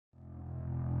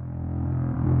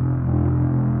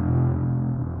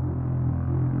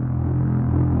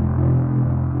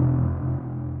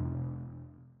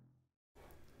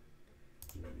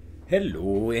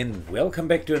Hello and welcome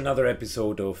back to another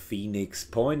episode of Phoenix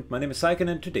Point. My name is Syken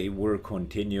and today we're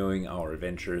continuing our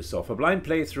adventures of a blind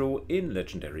playthrough in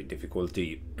Legendary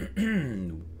difficulty.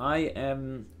 I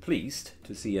am pleased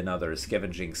to see another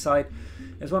scavenging site,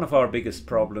 as one of our biggest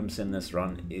problems in this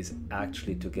run is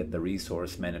actually to get the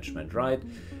resource management right.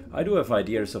 I do have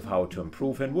ideas of how to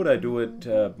improve, and would I do it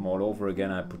all over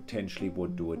again, I potentially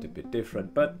would do it a bit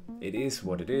different, but it is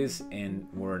what it is and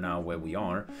we're now where we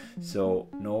are, so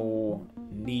no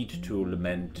need to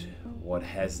lament what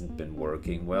hasn't been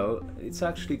working. Well, it's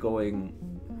actually going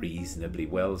reasonably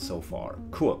well so far.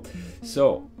 Cool.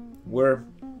 So we're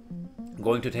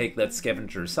going to take that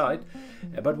scavenger side,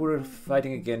 but we're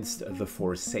fighting against the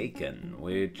Forsaken,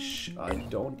 which I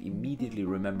don't immediately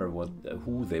remember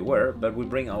who they were, but we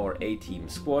bring our A-team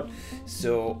squad,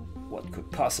 so what could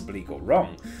possibly go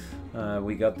wrong?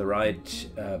 We got the right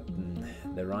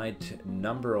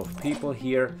number of people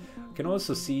here. You can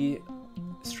also see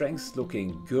strength's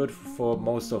looking good for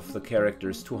most of the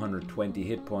characters. 220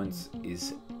 hit points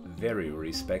is very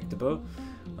respectable.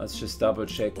 Let's just double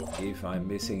check if I'm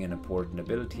missing an important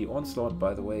ability. Onslaught,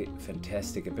 by the way,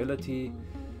 fantastic ability.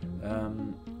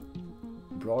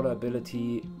 Brawler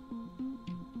ability,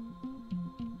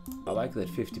 I like that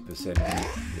 50%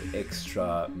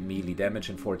 extra melee damage,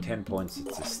 and for 10 points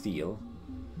it's a steal.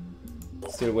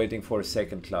 Still waiting for a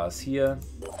second class here.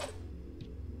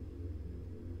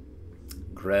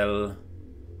 Grell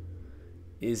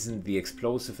isn't the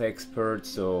explosive expert,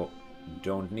 so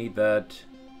don't need that.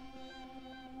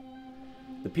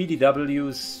 The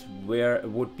PDWs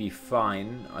would be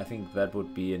fine. I think that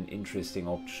would be an interesting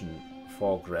option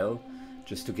for Grell,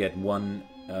 just to get one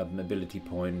ability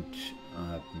point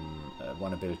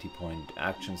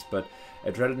actions. But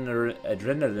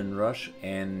Adrenaline Rush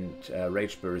and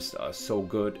Rage Burst are so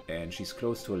good, and she's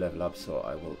close to a level up, so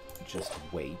I will just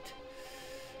wait.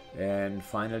 And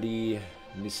finally,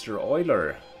 Mr.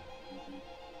 Euler.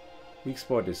 Weak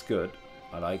Spot is good,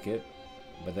 I like it,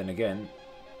 but then again,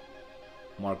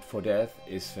 Marked for Death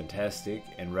is fantastic,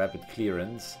 and Rapid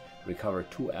Clearance, recover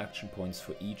 2 action points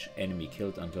for each enemy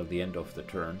killed until the end of the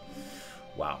turn.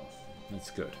 Wow, that's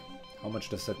good. How much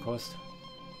does that cost?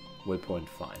 Will point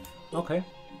 5. Okay,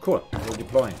 cool, we're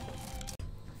deploying.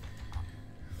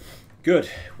 Good,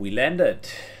 we landed.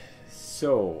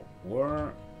 So,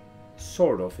 we're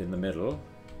sort of in the middle.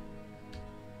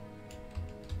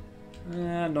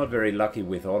 Not very lucky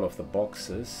with all of the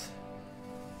boxes.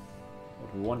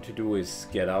 What we want to do is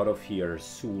get out of here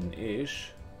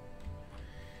soon-ish.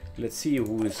 Let's see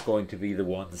who is going to be the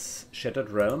ones. Shattered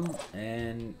Realm,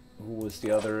 and who was the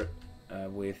other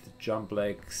with Jump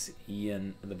Legs,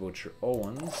 Ian the Butcher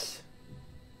Owens.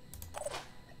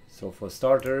 So for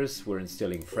starters, we're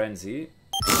instilling Frenzy.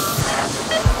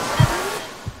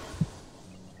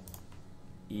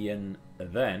 Ian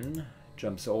then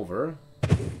jumps over.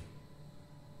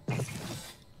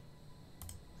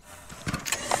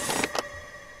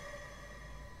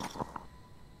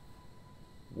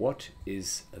 What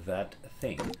is that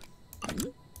thing?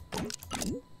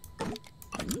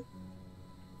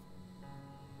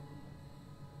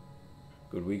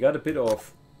 Good, we got a bit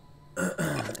of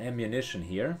ammunition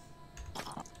here.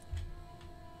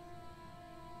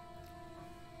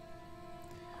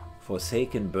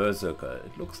 Forsaken Berserker.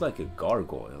 It looks like a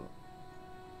gargoyle.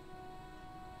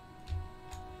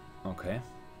 Okay.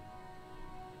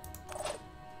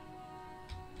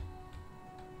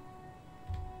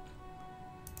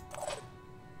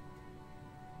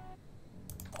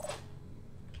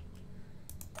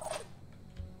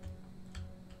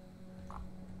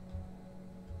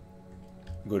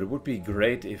 Good, it would be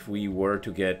great if we were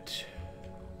to get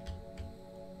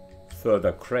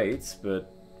further crates,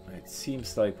 but it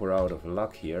seems like we're out of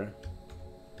luck here.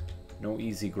 No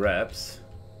easy grabs.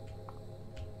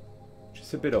 Which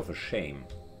is a bit of a shame.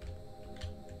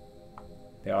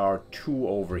 There are 2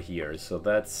 over here, so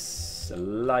that's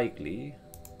likely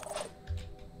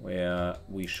where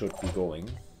we should be going.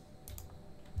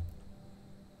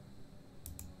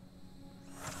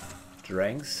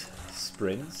 Dranks,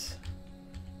 sprints.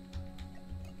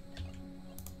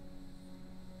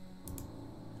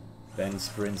 Then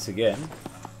sprints again.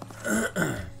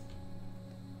 Then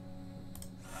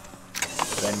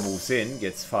moves in,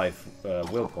 gets 5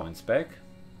 will points back.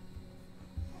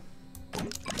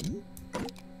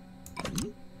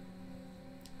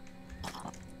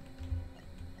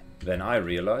 Then I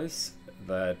realize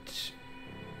that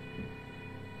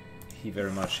he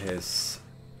very much has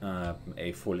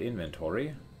a full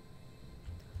inventory.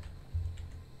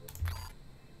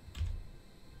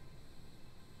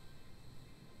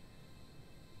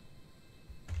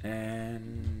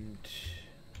 And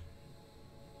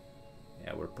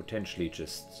potentially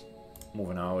just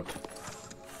moving out.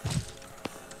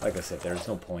 Like I said, there's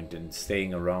no point in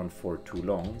staying around for too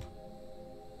long.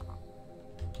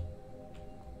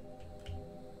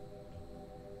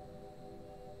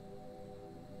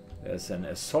 There's an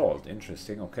assault.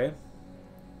 Interesting, okay.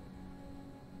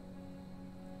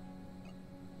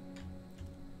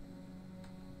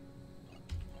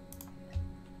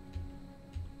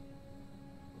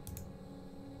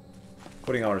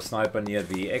 Putting our sniper near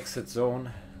the exit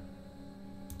zone.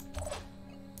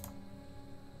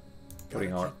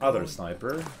 Putting our other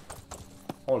sniper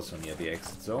also near the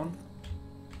exit zone.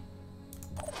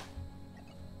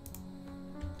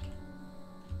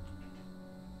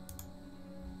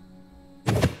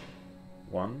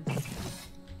 One.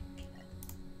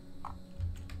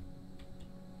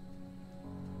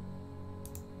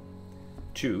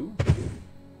 Two.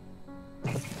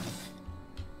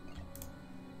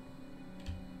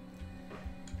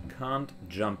 Can't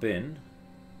jump in.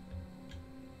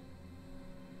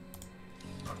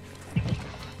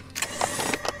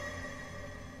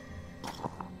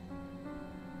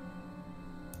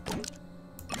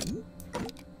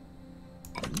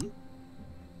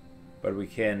 But we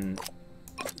can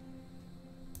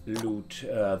loot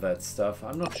that stuff.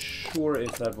 I'm not sure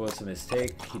if that was a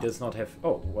mistake. He does not have...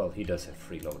 Oh, well, he does have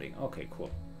freeloading. Okay, cool.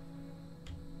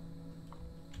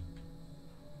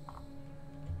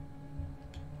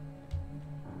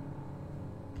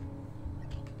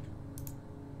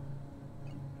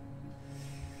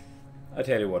 I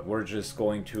tell you what, we're just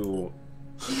going to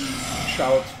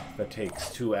shout. That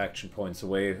takes 2 action points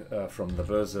away from the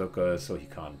Berserker, so he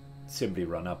can't simply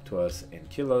run up to us and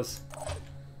kill us.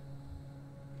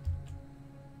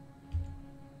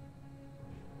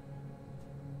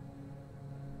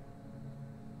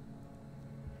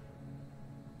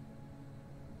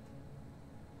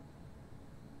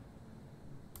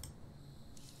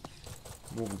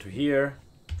 Moving to here.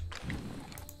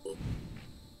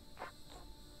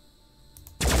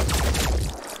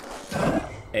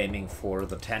 Aiming for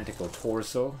the tentacle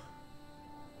torso.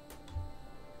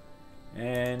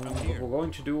 And what we're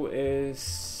going to do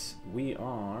is we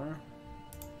are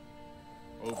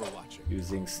overwatching,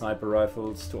 using sniper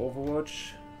rifles to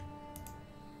overwatch.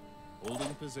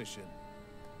 Holding position.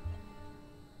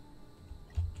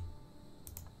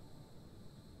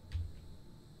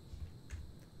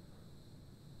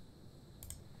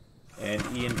 And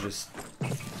Ian just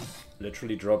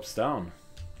literally drops down.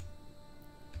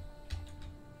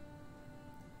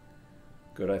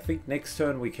 Good, I think next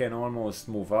turn we can almost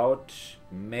move out.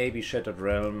 Maybe Shattered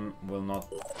Realm will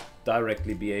not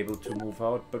directly be able to move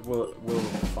out, but we'll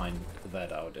find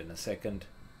that out in a second.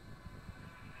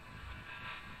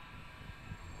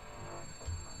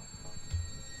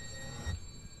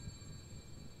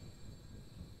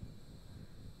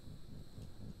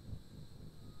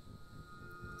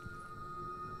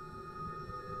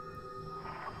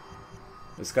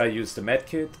 This guy used a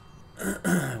medkit,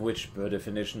 which per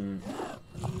definition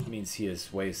means he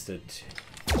has wasted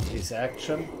his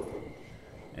action,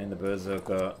 and the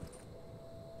Berserker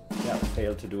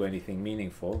failed to do anything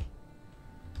meaningful.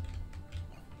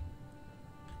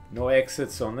 No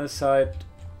exits on this side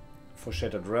for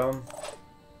Shattered Realm.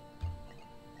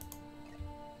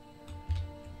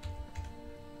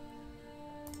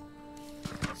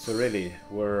 So really,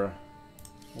 we're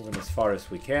moving as far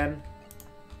as we can.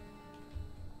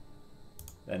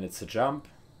 Then it's a jump.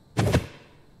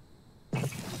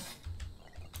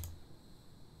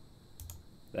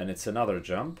 Then it's another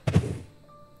jump.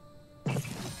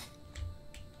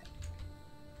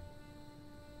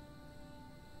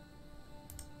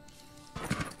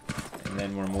 And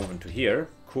then we're moving to here.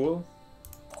 Cool.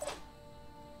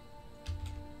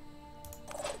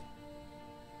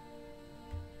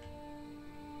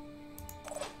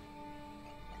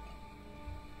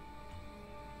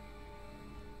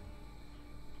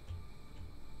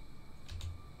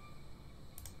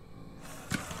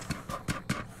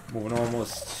 Moving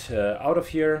almost out of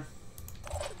here.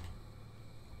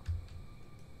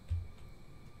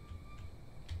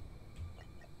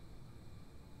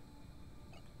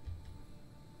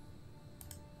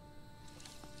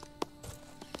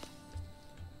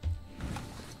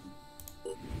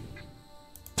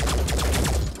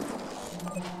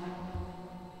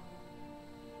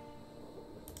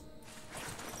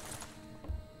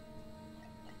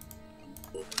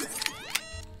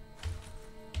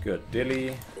 Good,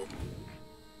 Dilly.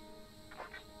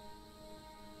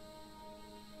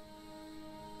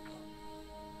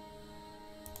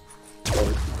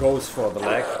 Goes for the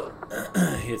leg,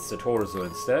 hits the torso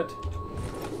instead.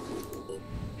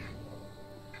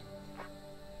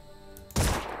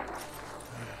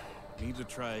 Need to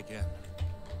try again.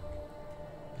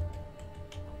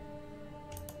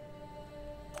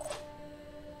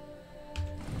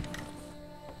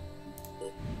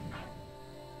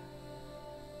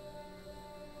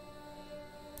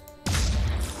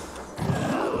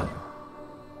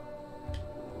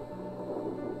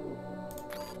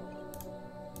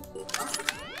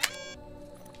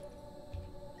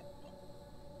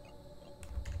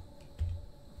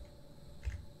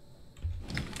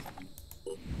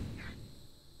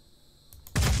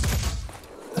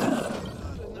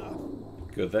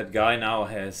 Good, that guy now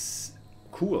has...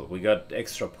 Cool, we got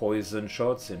extra poison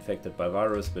shots, infected by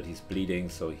virus, but he's bleeding,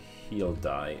 so he'll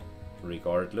die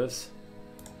regardless.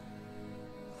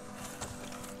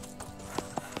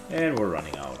 And we're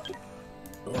running out.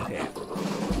 Okay.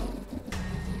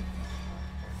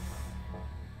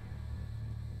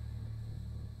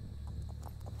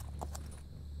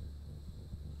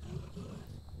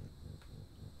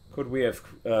 Could we have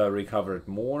recovered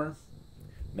more?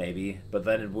 Maybe, but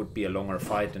then it would be a longer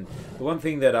fight. And the one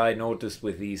thing that I noticed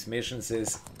with these missions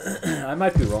is, I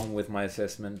might be wrong with my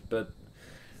assessment, but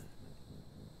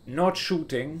not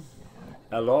shooting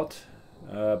a lot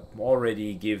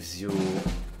already gives you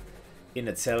in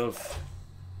itself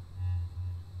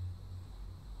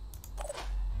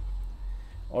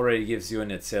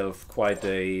quite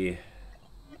a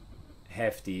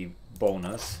hefty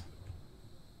bonus.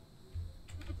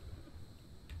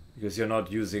 Because you're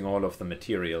not using all of the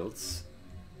materials.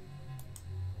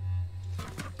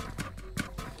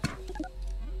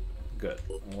 Good.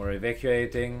 We're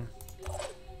evacuating.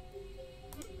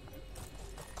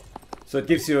 So it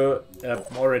gives you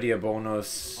already a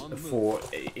bonus for,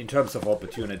 in terms of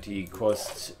opportunity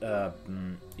cost.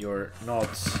 You're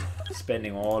not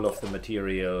spending all of the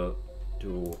material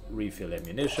to refill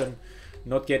ammunition.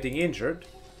 Not getting injured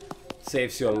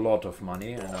saves you a lot of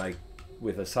money, and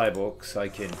with a cyborg, I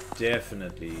can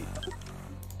definitely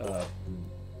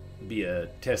be a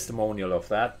testimonial of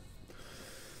that.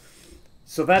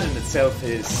 So that in itself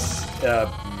is,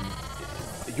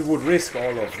 you would risk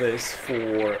all of this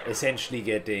for essentially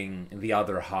getting the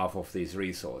other half of these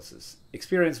resources.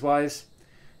 Experience-wise,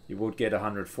 you would get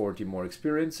 140 more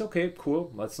experience. Okay,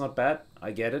 cool, that's not bad, I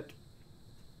get it.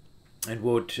 And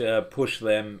would push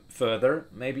them further,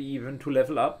 maybe even to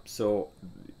level up, so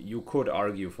you could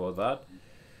argue for that.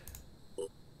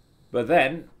 But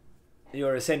then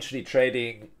you're essentially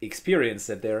trading experience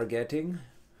that they're getting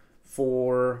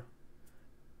for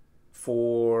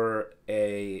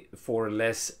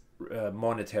less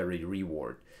monetary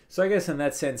reward. So I guess in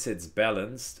that sense it's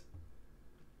balanced.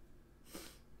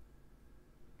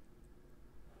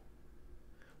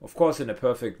 Of course, in a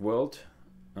perfect world,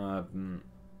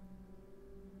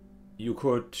 you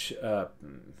could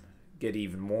get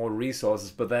even more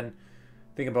resources, but then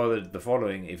think about it the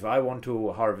following: if I want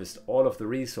to harvest all of the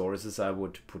resources, I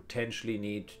would potentially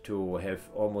need to have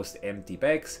almost empty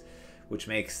bags, which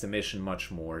makes the mission much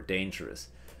more dangerous.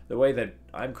 The way that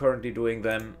I'm currently doing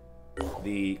them,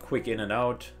 the quick in and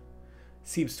out,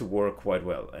 seems to work quite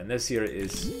well. And this here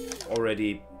is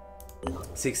already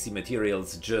 60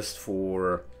 materials just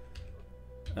for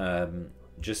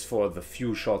the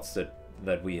few shots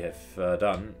that we have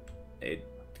done. It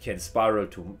can spiral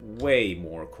to way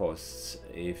more costs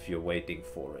if you're waiting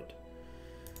for it.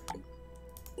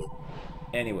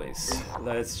 Anyways,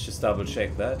 let's just double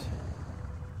check that.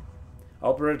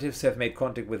 Operatives have made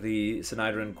contact with the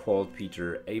Synhydran called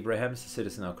Peter Abrahams. The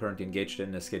citizens are currently engaged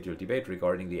in a scheduled debate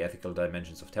regarding the ethical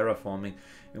dimensions of terraforming,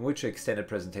 in which extended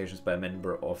presentations by a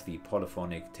member of the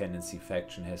polyphonic tendency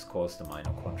faction has caused a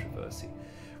minor controversy.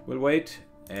 We'll wait,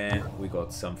 and we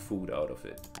got some food out of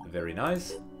it. Very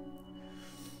nice.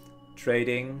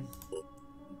 Trading.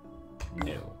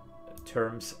 No.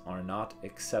 Terms are not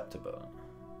acceptable.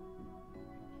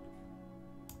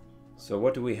 So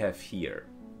what do we have here?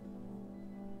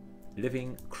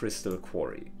 Living crystal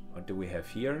quarry. What do we have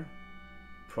here?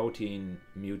 Protein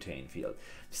mutane field.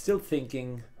 Still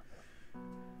thinking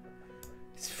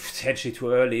it's potentially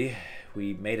too early.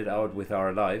 We made it out with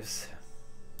our lives.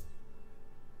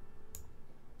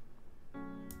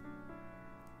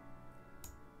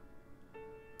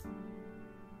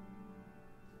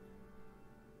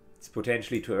 It's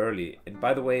potentially too early. And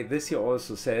by the way, this here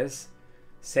also says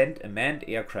send a manned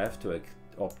aircraft to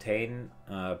obtain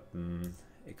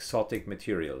exotic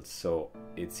materials. So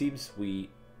it seems we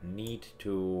need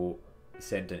to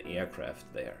send an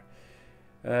aircraft there.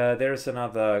 There's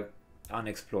another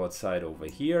unexplored site over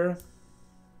here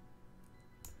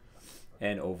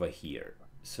and over here.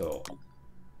 So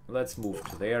let's move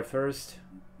to there first.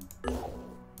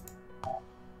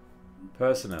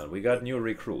 Personnel, we got new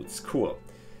recruits. Cool.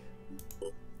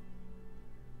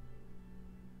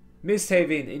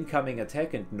 Misthaven incoming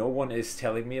attack, and no one is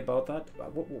telling me about that.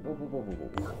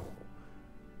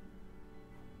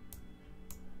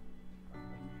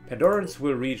 Pandorans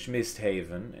will reach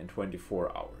Misthaven in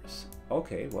 24 hours.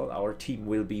 Okay, well, our team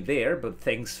will be there, but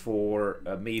thanks for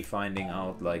me finding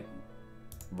out, like,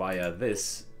 via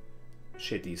this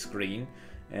shitty screen.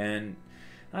 And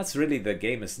that's really, the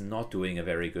game is not doing a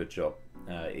very good job.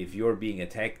 If you're being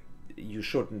attacked, you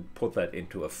shouldn't put that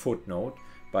into a footnote.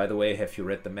 By the way, have you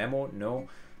read the memo? No?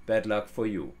 Bad luck for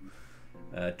you.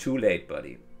 Too late,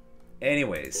 buddy.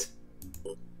 Anyways,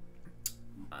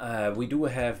 we do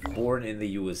have Born in the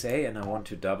USA, and I want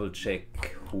to double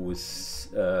check who's...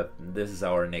 this is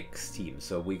our next team.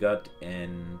 So we got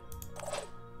an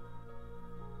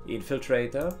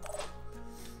Infiltrator.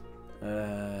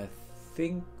 I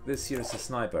think this here is a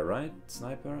Sniper, right?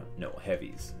 Sniper? No,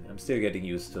 Heavies. I'm still getting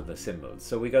used to the symbols.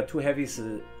 So we got 2 Heavies,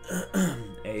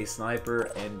 a Sniper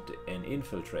and an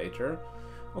Infiltrator.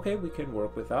 Okay, we can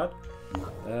work with that.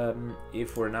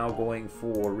 If we're now going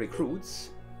for recruits,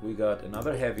 we got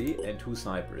another Heavy and 2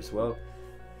 Snipers. Well,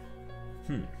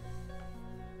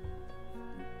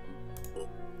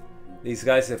 these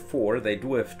guys have 4, they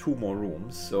do have 2 more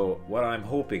rooms, so what I'm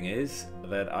hoping is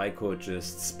that I could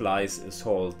just splice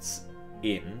assaults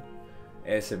in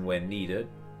as and when needed,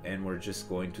 and we're just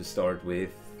going to start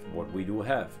with what we do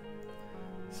have.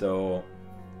 So,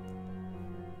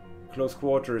 close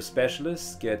quarter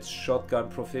specialist gets shotgun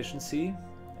proficiency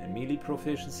and melee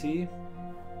proficiency.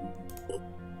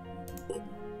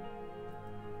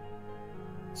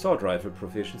 Assault rifle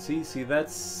proficiency, see,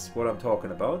 that's what I'm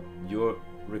talking about. You're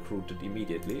recruited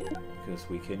immediately because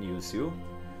we can use you.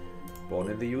 Born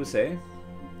in the USA.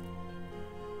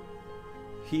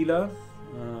 Healer,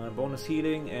 bonus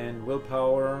healing and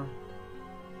willpower.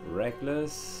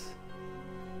 Reckless.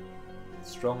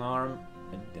 Strong arm.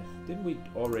 And didn't we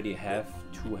already have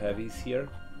 2 Heavies here?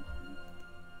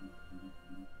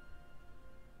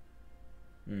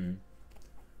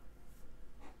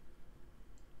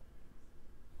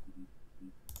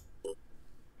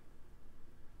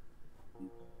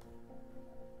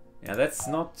 Yeah, that's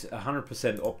not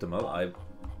 100% optimal. I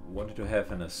wanted to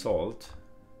have an assault.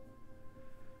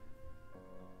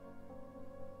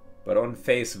 But on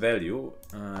face value,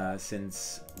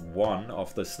 since one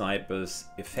of the snipers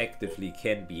effectively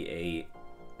can be a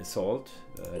assault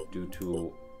due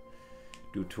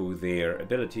to their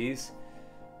abilities,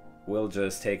 we'll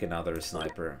just take another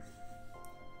sniper.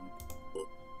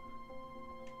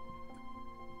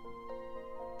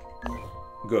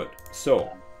 Good. So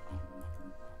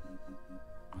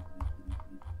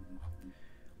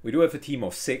we do have a team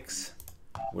of 6.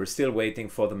 We're still waiting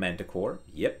for the Manticore.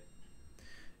 Yep.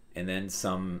 And then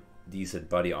some decent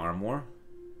body armor,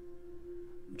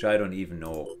 which I don't even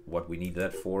know what we need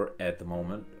that for at the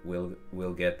moment.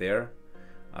 We'll get there.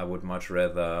 I would much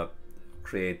rather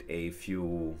create a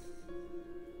few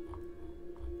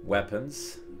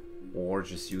weapons or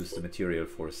just use the material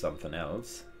for something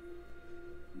else.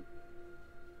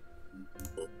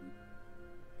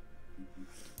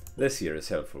 This here is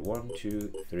helpful. 1,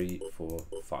 2, 3, 4,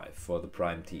 5 for the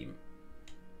prime team.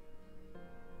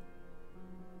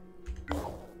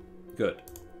 Good.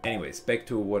 Anyways, back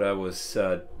to what I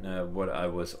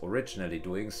was originally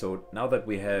doing. So now that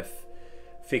we have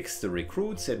fixed the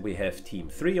recruits and we have Team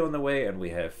 3 on the way and we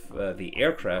have the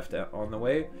aircraft on the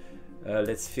way,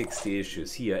 let's fix the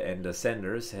issues here. And the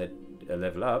senders had a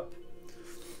level up.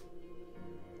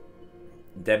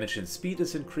 Damage and speed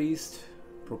is increased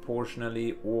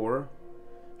proportionally, or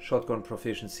shotgun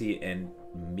proficiency and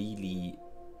melee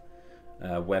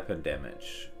weapon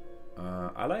damage.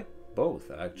 I like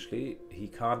both, actually. He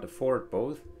can't afford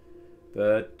both,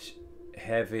 but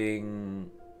having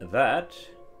that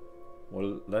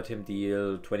will let him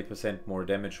deal 20% more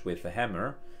damage with the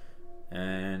hammer,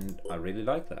 and I really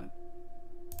like that.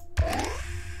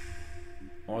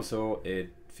 Also,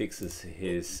 it fixes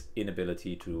his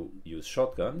inability to use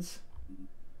shotguns.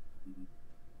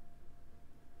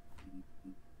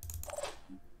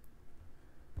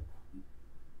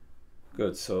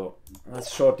 Good, so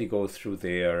let's shortly go through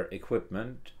their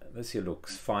equipment. This here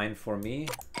looks fine for me.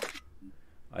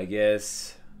 I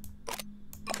guess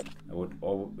I would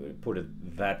put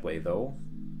it that way though,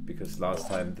 because last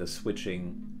time the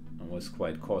switching was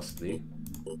quite costly.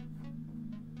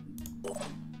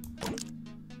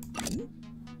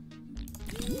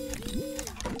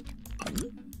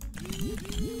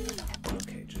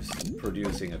 Okay, just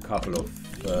producing a couple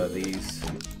of these.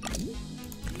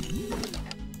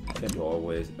 Tend to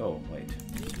always... oh, wait.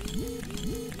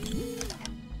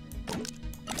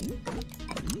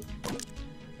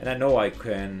 And I know I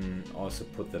can also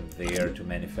put them there to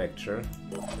manufacture.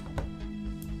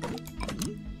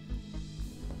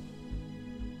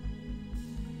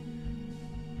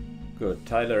 Good,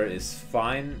 Tyler is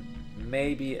fine.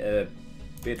 Maybe a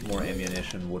bit more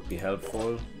ammunition would be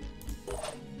helpful.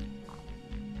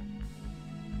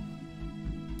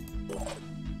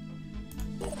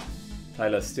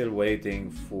 Tyler's still waiting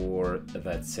for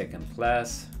that second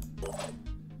class.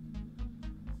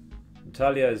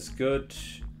 Natalia is good.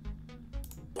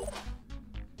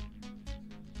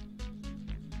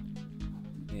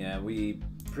 Yeah, we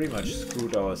pretty much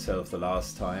screwed ourselves the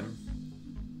last time.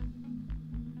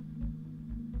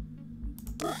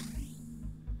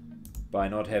 By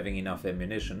not having enough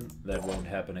ammunition. That won't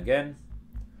happen again.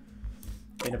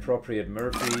 Inappropriate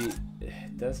Murphy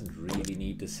doesn't really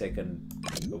need the second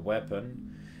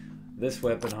weapon. This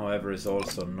weapon, however, is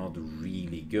also not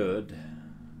really good.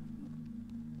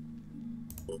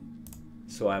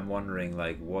 So I'm wondering,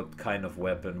 like, what kind of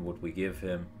weapon would we give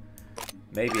him?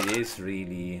 Maybe it is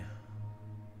really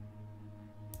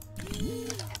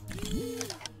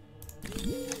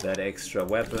that extra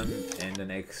weapon and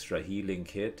an extra healing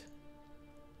kit.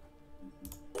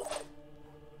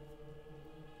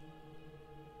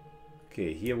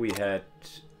 Okay, here we had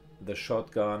the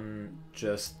shotgun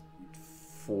just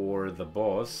for the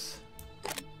boss.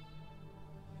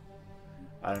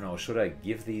 I don't know, should I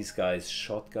give these guys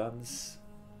shotguns?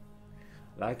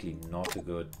 Likely not a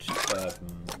good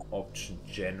option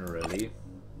generally.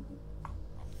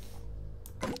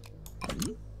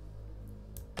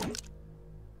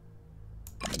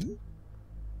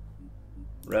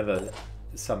 Rather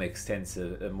some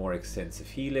extensive, more extensive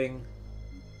healing.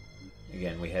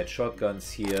 Again, we had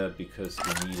shotguns here because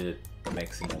we needed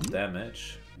maximum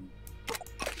damage.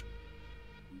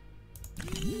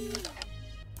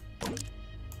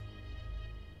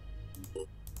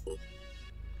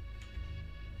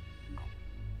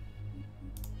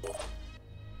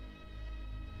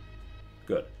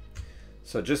 Good.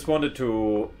 So just wanted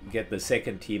to get the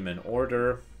second team in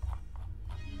order.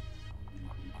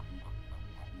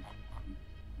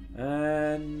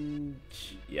 And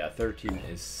yeah, 13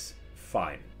 is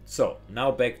fine. So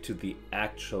now back to the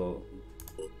actual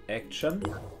action.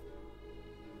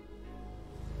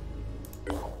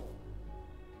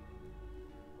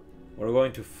 We're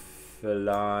going to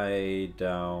fly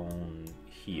down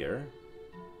here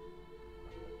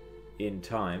in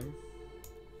time.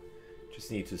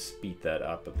 Just need to speed that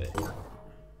up a bit.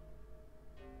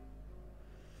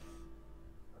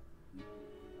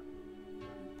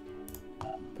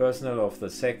 Personnel of the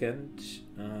second.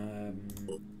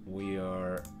 We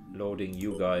are loading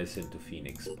you guys into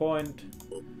Phoenix Point.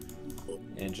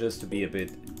 And just to be a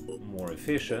bit more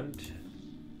efficient,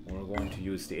 we're going to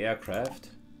use the aircraft.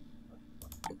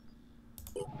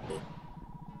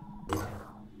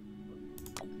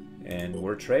 And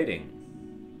we're trading.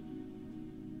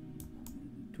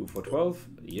 2 for 12,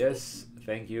 yes,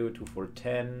 thank you. 2 for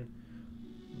 10,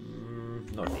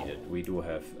 not needed. We do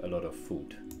have a lot of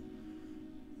food.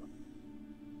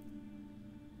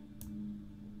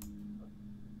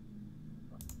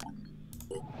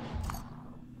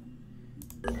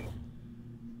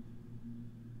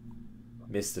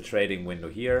 Missed the trading window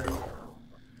here.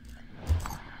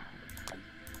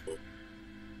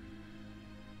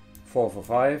 Four for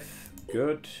 5,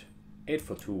 good. 8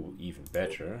 for 2, even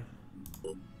better.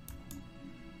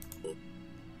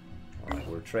 Alright,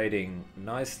 we're trading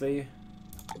nicely.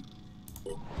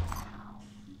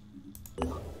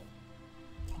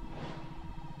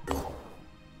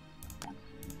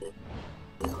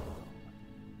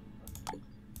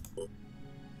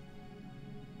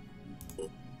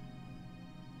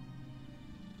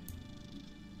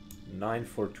 Nine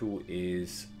for 2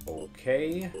 is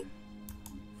okay.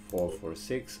 4 for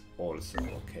 6 also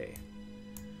okay.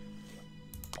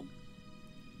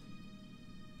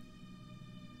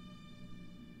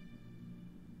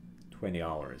 20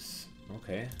 hours.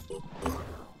 Okay.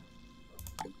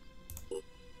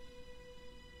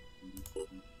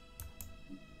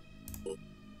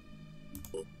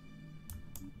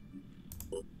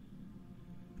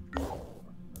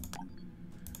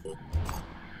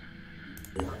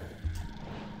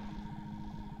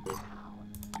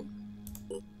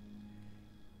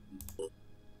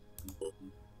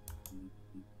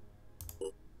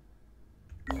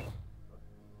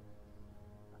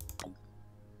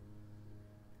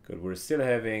 Good, we're still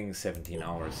having 17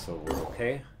 hours, so we're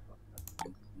okay.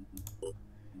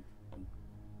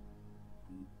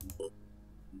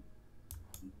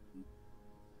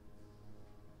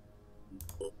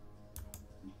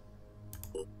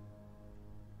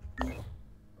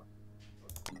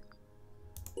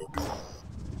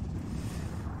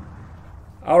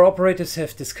 Our operators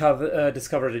have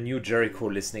discovered a new Jericho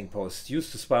listening post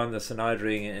used to spy on the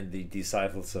Sinaldring and the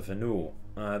disciples of Anu.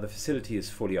 The facility is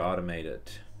fully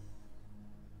automated.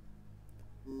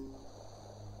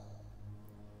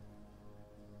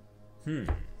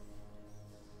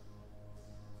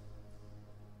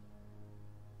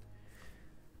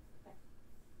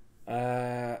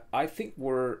 I think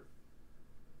we're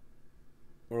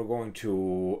going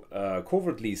to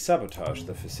covertly sabotage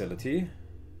the facility.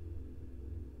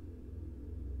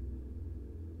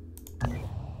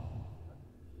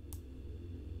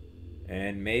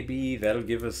 And maybe that'll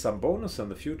give us some bonus in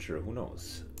the future, who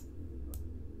knows?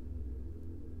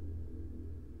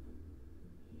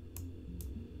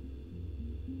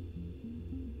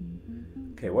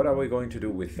 Okay, what are we going to do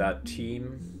with that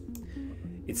team?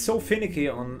 It's so finicky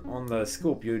on the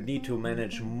scope. You need to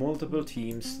manage multiple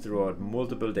teams throughout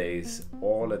multiple days,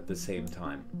 all at the same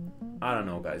time. I don't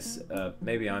know, guys.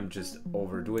 Maybe I'm just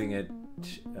overdoing it.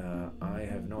 I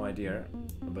have no idea.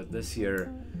 But this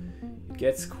year it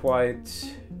gets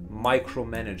quite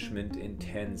micromanagement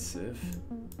intensive.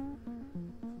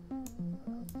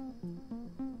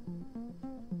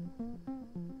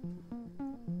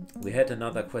 We had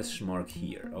another question mark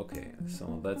here. Okay,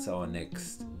 so that's our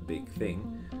next big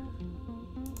thing.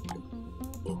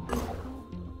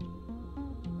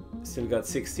 Still got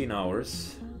 16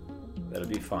 hours. That'll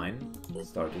be fine.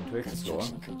 Starting to explore.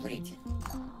 Construction complete.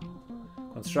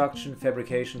 Construction,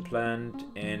 fabrication plant,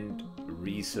 and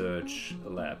research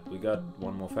lab. We got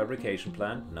one more fabrication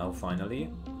plant now, finally.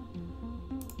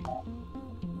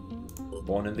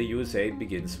 Born in the USA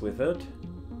begins with it.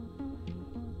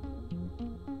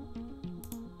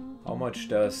 How much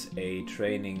does a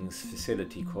trainings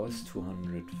facility cost?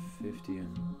 250.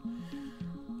 And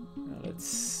let's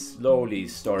slowly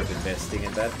start investing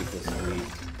in that because we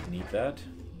need that.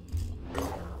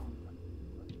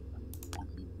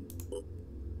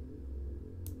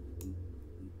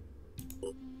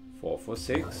 4 for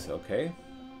 6, okay.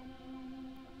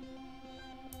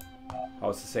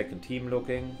 How's the second team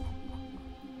looking?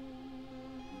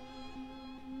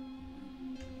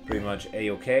 Pretty much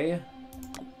A-okay.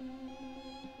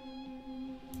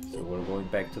 So we're going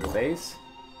back to the base.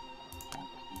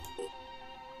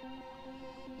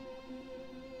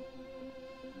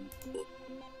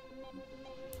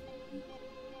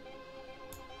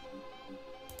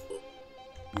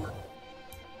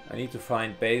 I need to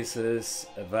find bases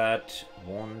that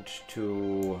want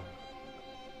to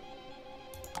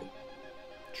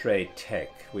trade tech.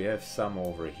 We have some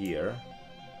over here.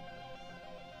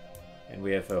 And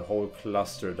we have a whole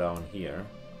cluster down here.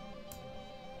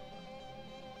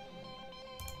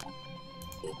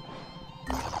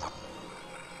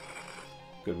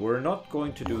 Good, we're not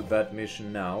going to do that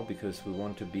mission now because we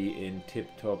want to be in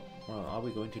tip-top... Well, are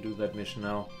we going to do that mission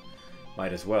now?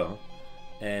 Might as well.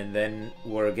 And then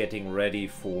we're getting ready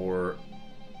for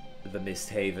the Mist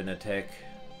Haven attack.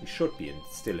 We should be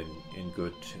still in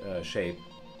good shape.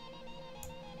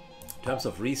 In terms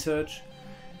of research,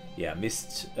 yeah,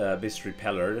 Mist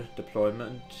Repeller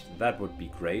deployment, that would be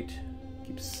great.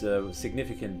 Keeps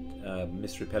significant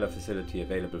Mist Repeller facility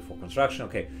available for construction.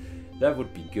 Okay, that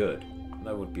would be good.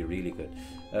 That would be really good.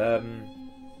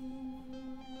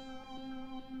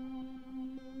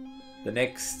 The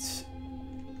next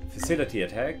facility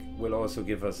attack will also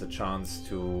give us a chance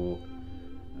to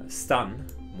stun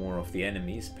more of the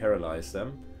enemies, paralyze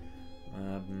them,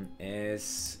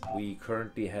 as we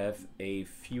currently have a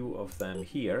few of them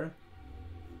here.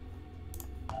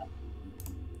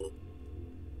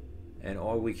 And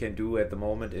all we can do at the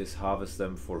moment is harvest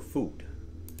them for food.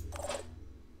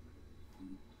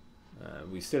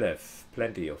 We still have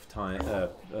plenty of time,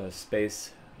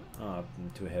 space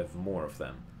to have more of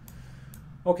them.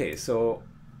 Okay, so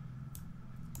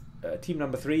team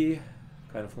number 3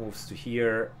 kind of moves to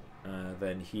here,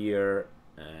 then here,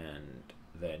 and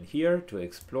then here to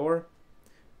explore.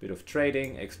 Bit of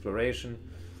trading, exploration.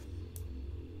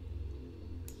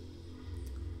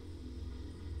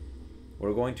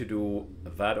 We're going to do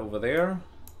that over there,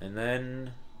 and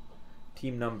then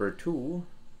team number 2.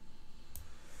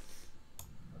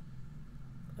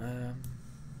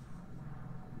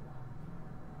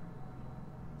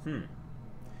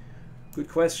 Good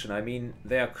question. I mean,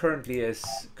 they are currently as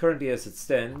it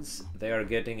stands, they are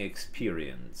getting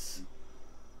experience,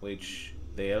 which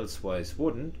they elsewise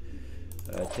wouldn't.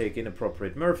 Take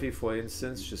Inappropriate Murphy, for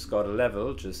instance, just got a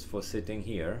level just for sitting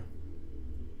here.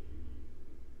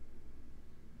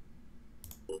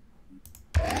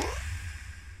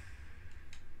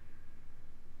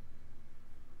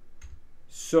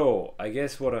 So, I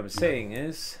guess what I'm saying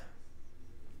is,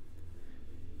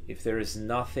 if there is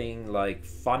nothing like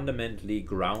fundamentally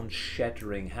ground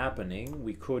shattering happening,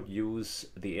 we could use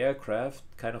the aircraft,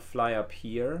 kind of fly up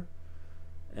here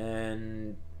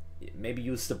and maybe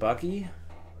use the buggy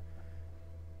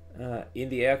in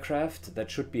the aircraft. That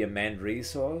should be a manned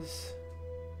resource,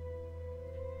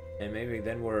 and maybe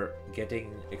then we're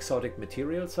getting exotic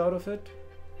materials out of it.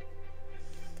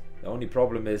 The only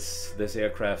problem is this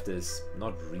aircraft is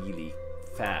not really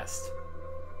fast.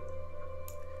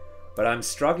 But I'm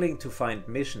struggling to find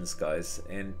missions, guys,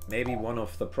 and maybe one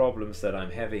of the problems that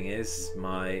I'm having is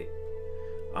my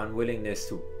unwillingness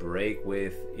to break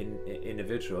with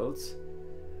individuals.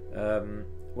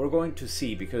 We're going to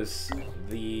see, because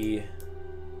the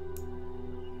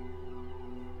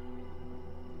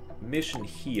mission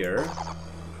here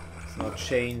is not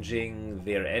changing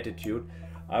their attitude.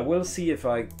 I will see if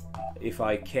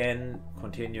I can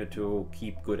continue to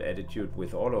keep good attitude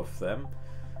with all of them.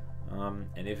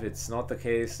 And if it's not the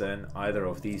case, then either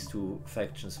of these two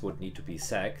factions would need to be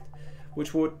sacked,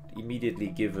 which would immediately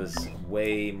give us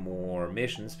way more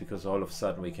missions, because all of a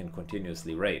sudden we can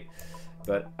continuously raid.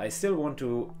 But I still want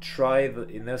to try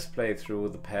in this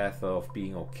playthrough the path of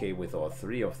being okay with all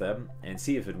three of them and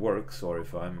see if it works, or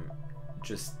if I'm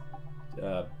just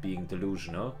being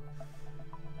delusional.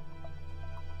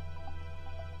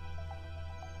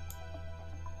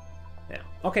 Yeah.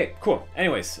 Okay, cool.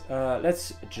 Anyways,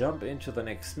 let's jump into the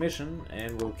next mission,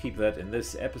 and we'll keep that in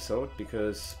this episode,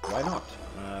 because why not?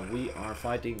 We are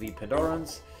fighting the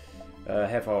Pandorans,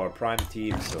 have our prime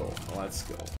team, so let's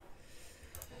go.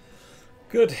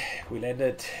 Good, we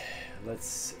landed.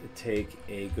 Let's take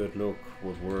a good look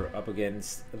what we're up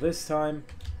against this time.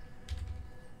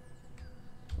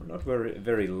 We're not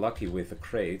very lucky with the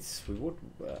crates. We would.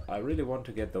 I really want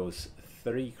to get those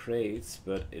 3 crates,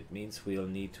 but it means we'll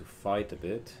need to fight a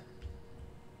bit.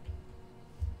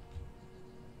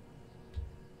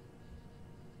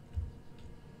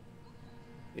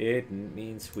 It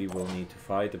means we will need to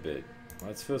fight a bit.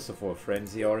 Let's first of all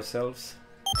frenzy ourselves.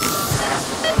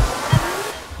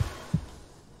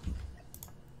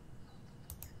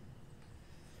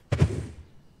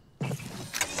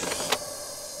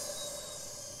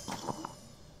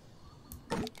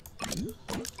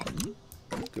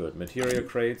 Good, material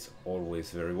crates, always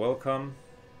very welcome.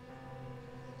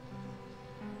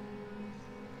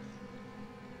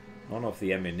 None of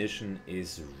the ammunition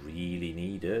is really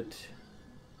needed.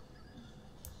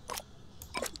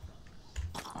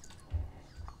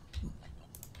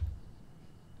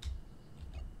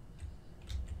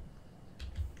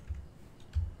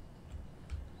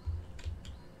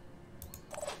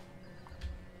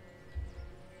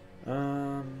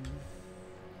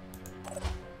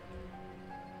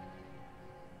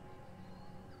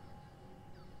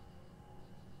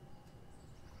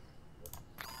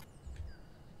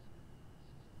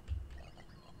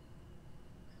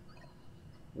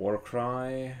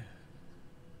 Warcry.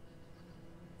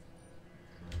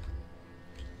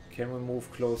 Can we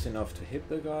move close enough to hit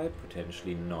the guy?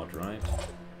 Potentially not, right?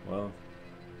 Well,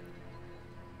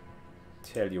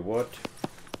 tell you what.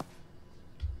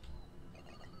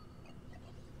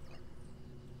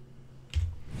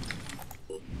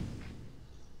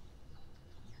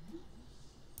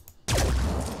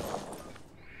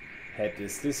 Head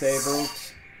is disabled.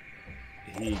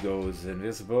 He goes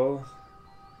invisible.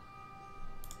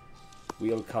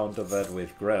 We'll counter that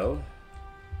with Grell.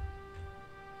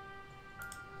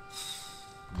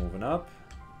 Moving up.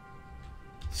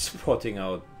 Spotting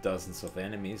out dozens of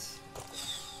enemies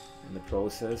in the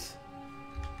process.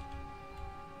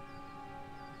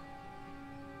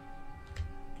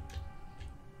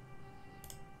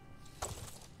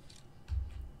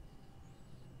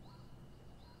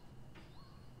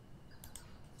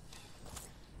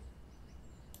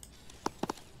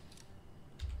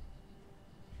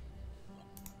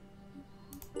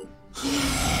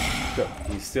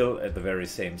 He's still at the very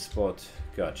same spot.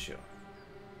 Gotcha.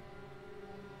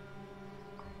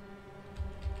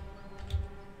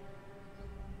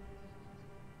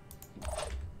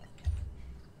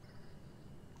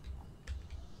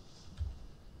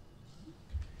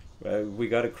 Well, we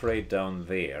got a crate down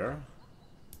there.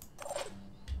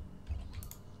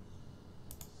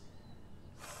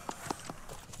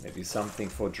 Maybe something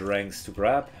for Dranks to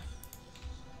grab.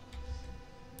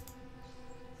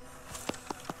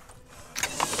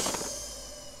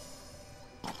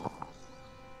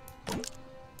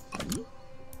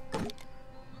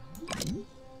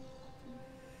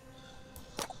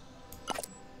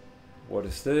 What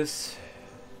is this?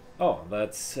 Oh,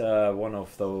 that's one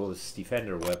of those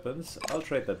defender weapons. I'll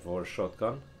trade that for a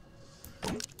shotgun.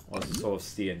 Also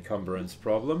solves the encumbrance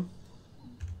problem.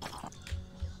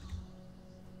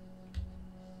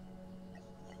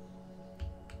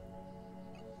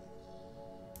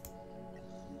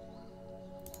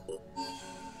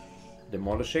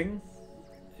 demolishing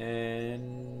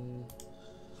and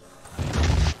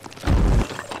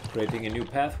creating a new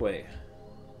pathway.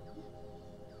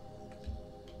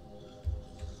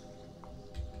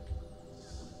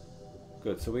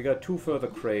 Good, so we got 2 further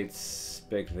crates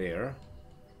back there.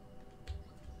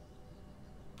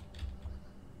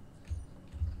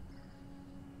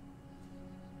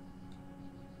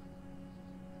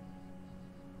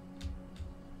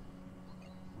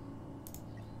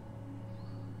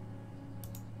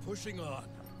 Pushing on.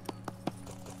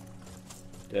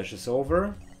 Dashes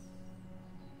over.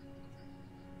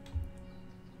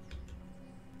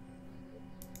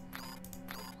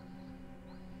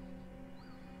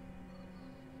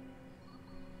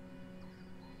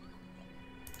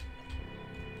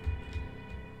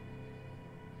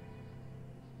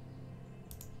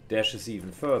 Dashes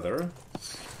even further.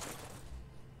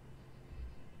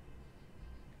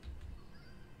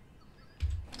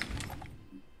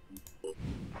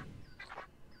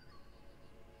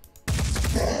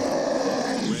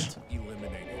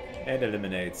 And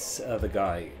eliminates the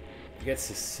guy. Gets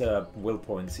his will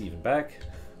points even back,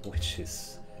 which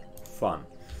is fun.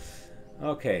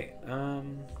 Okay.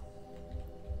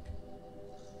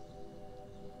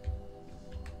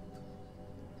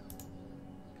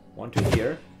 One to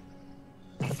here.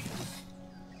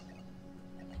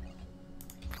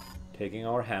 Taking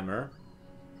our hammer.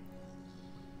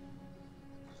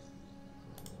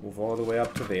 Move all the way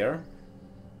up to there.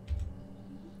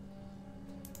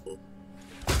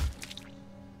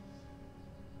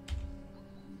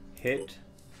 Hit.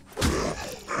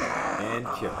 And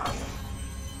kill.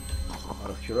 Out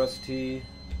of curiosity,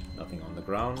 nothing on the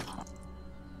ground.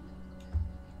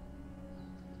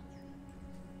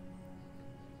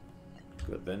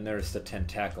 Good, then there's the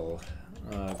tentacle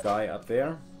guy up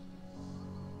there.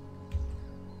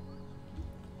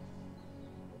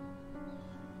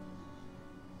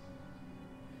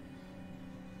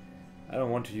 I don't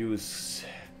want to use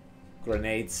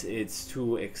grenades, it's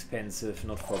too expensive,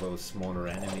 not for those smaller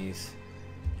enemies.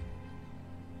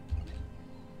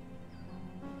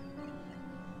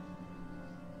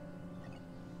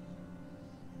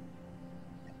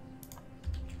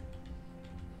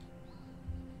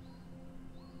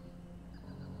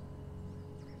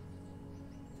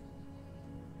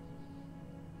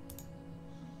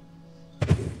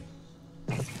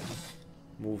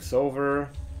 Moves over.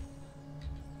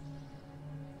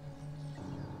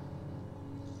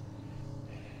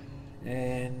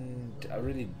 And I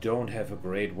really don't have a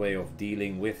great way of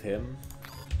dealing with him.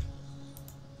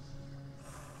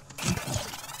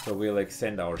 So we'll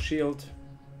extend our shield.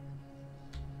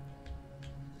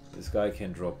 This guy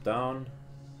can drop down.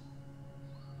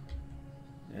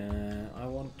 I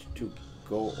want to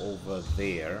go over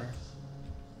there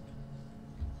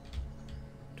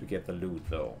to get the loot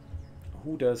though.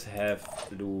 Who does have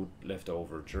loot left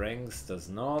over? Dranks does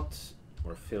not.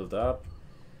 We're filled up.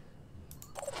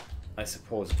 I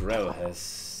suppose Grell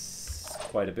has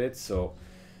quite a bit, so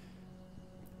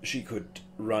she could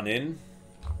run in.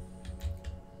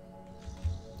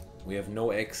 We have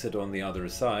no exit on the other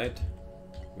side.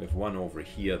 We have one over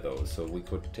here though, so we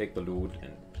could take the loot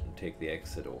and take the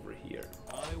exit over here.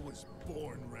 I was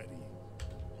born ready.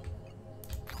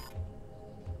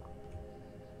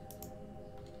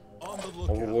 On the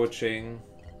lookout. Overwatching.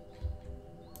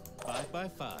 5 by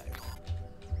 5.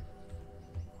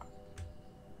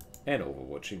 And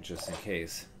overwatching just in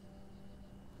case.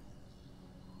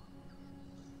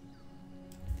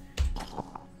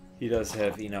 He does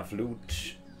have enough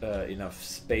loot, enough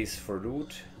space for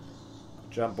loot.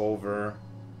 Jump over,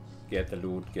 get the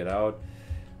loot, get out.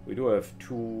 We do have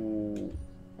two...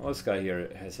 Well, this guy here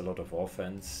has a lot of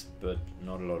offense, but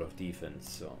not a lot of defense,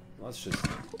 so let's just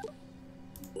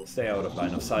stay out of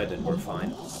line of sight and we're fine.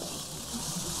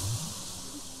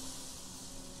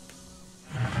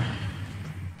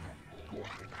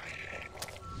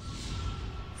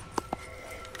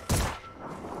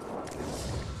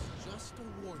 Just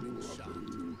a warning shot.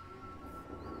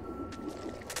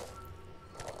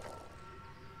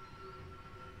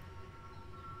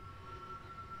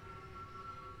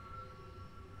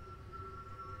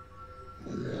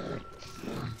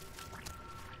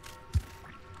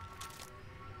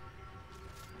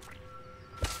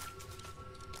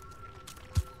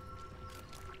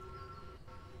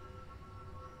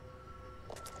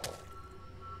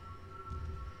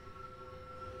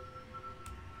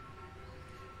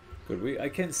 Good. I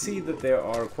can see that there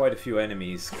are quite a few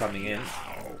enemies coming in.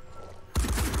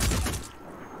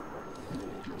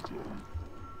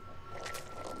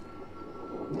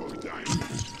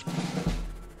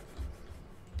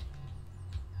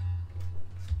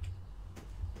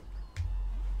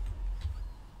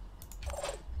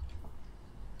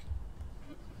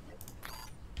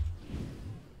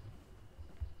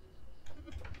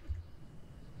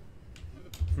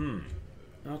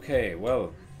 Okay,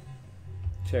 well,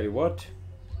 tell you what.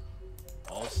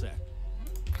 All set.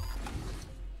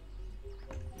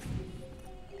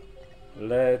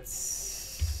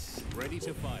 Let's Ready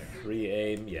to fire.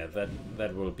 re-aim. Yeah,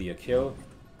 that will be a kill.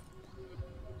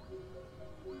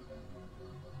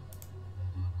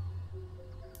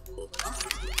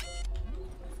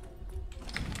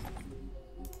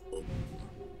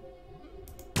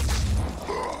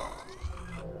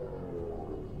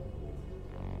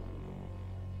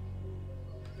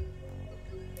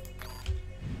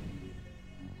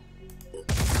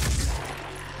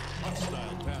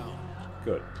 Hostile down.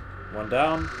 Good. One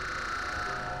down.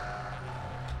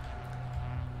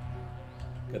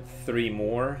 Got 3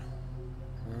 more.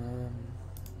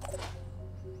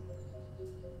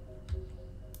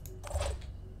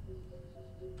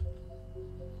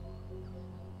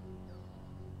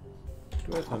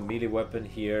 Do I have a melee weapon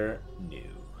here? No.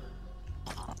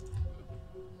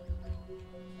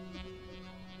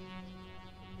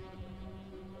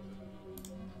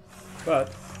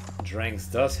 But Dranks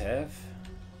does have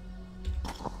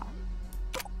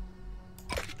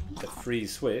the free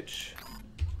switch,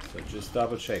 so just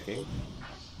double checking.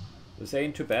 This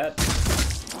ain't too bad.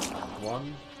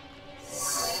 1.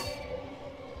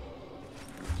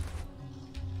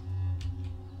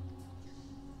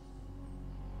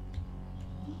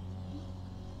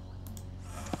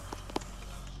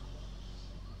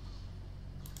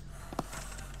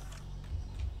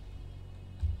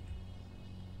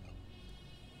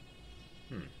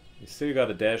 You still got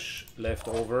a dash left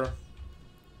over.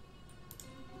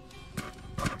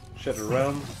 Shadow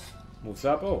Realm moves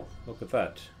up. Oh, look at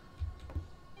that.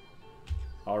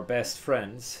 Our best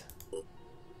friends.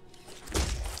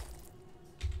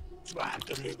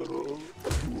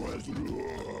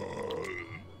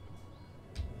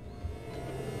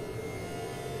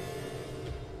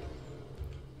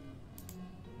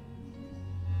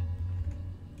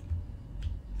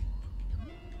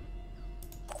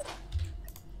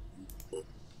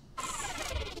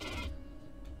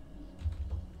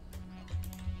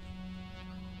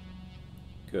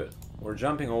 Good. We're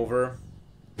jumping over.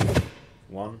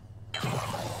 1.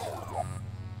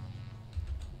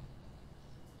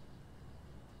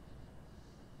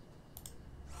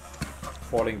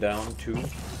 Falling down. 2.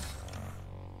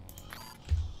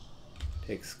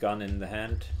 Takes gun in the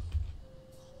hand.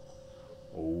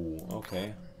 Oh,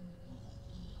 okay.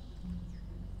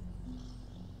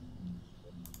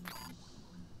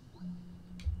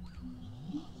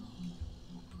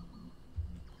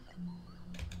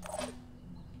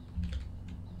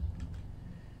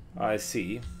 I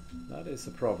see. That is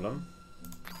a problem.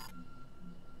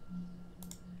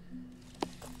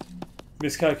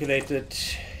 Miscalculated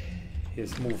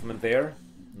his movement there.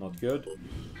 Not good.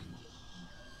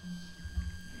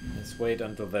 Let's wait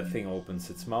until that thing opens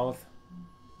its mouth.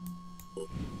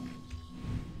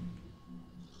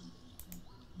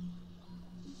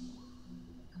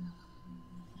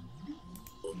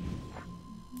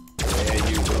 There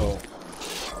you go.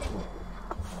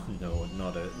 No,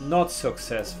 not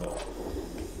successful.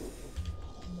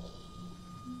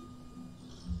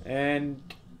 And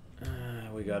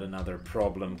we got another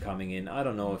problem coming in. I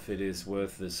don't know if it is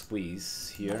worth the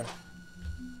squeeze here.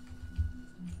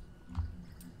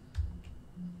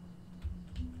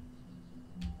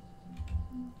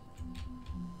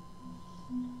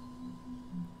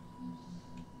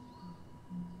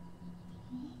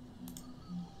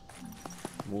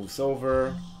 Moves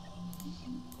over.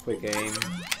 Quick aim.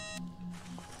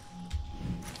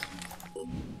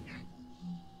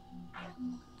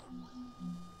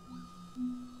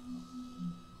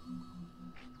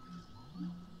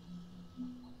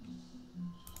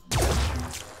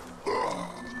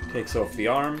 Takes off the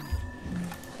arm.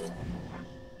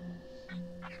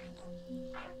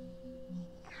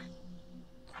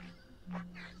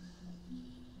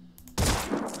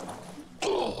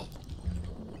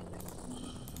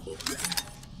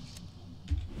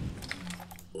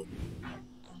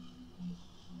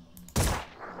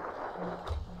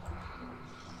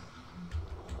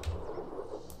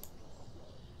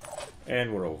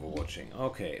 And we're overwatching.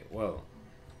 Okay, well,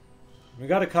 we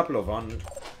got a couple of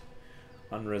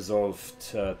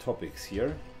unresolved topics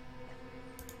here.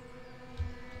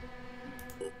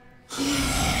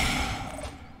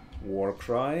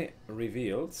 Warcry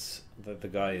reveals that the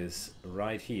guy is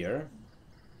right here.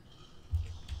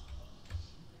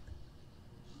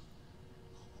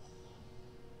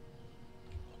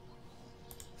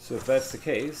 So if that's the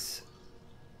case,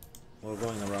 we're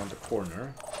going around the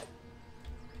corner.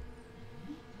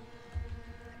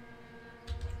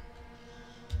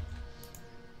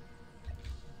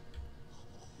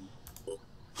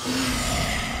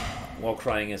 War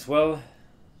crying as well.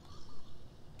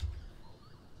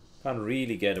 Can't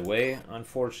really get away,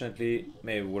 unfortunately.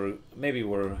 Maybe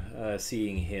we're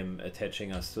seeing him attaching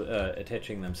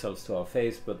themselves to our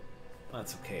face, but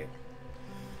that's okay.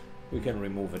 We can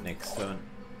remove it next turn.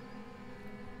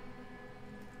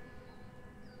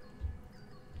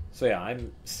 So yeah,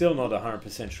 I'm still not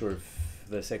 100% sure if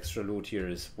this extra loot here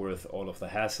is worth all of the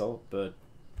hassle, but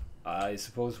I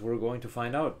suppose we're going to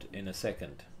find out in a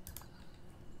second.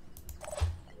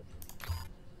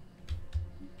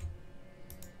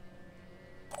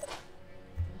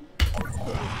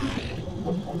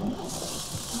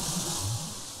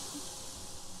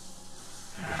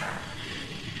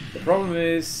 The problem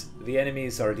is the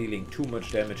enemies are dealing too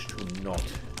much damage to not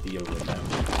deal with them.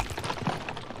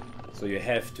 So you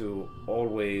have to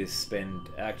always spend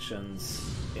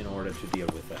actions in order to deal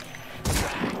with them.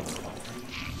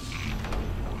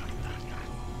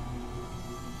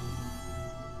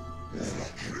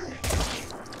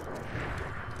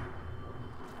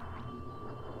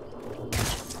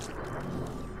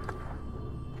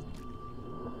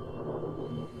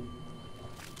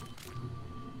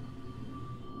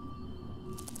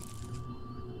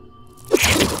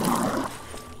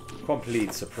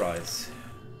 Complete surprise.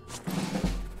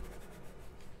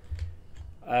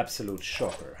 Absolute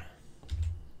shocker.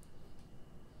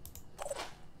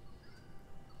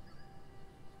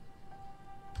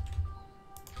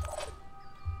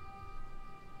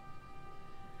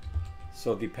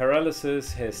 So the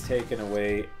paralysis has taken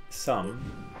away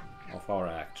some of our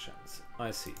actions.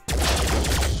 I see.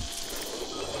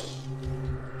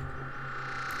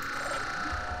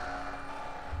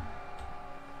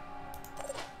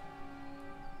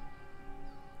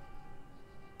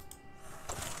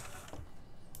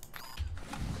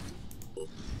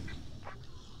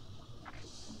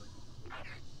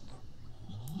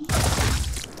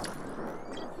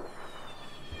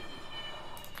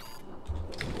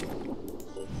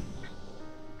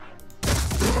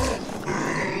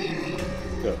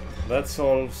 That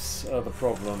solves the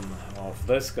problem of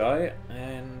this guy,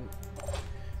 and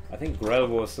I think Grell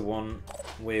was the one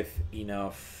with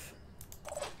enough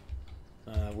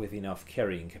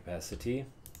carrying capacity.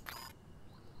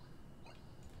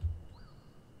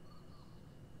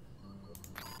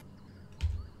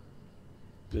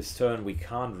 This turn we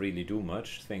can't really do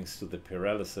much thanks to the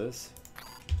paralysis,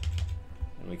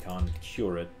 and we can't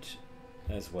cure it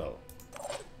as well.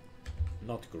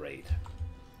 Not great.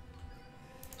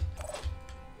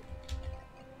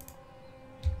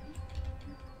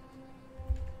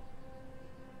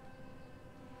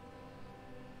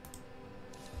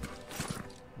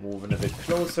 Moving a bit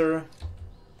closer.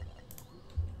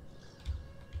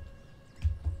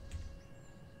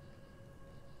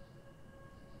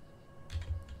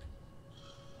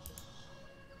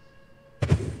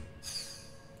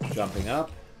 Jumping up.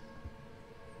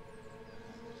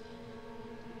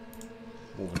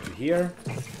 Moving to here.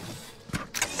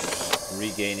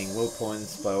 Regaining will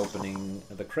points by opening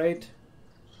the crate.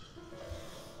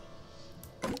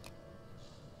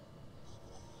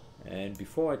 And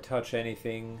before I touch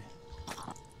anything,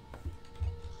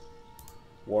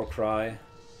 war cry.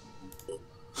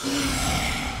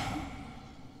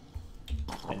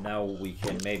 And now we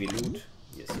can maybe loot.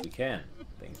 Yes, we can.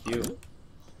 Thank you.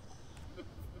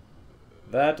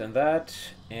 That,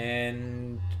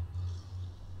 and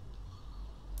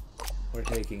we're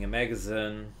taking a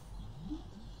magazine.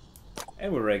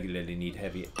 And we regularly need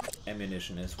heavy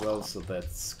ammunition as well, so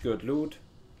that's good loot.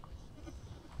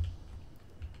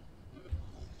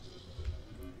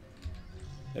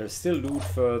 There's still loot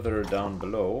further down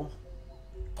below.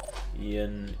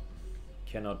 Ian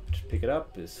cannot pick it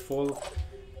up, it's full.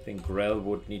 I think Grell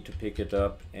would need to pick it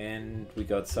up, and we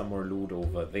got some more loot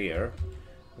over there.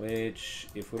 Which,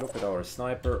 if we look at our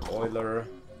sniper, Euler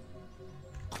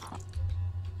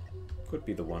could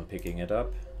be the one picking it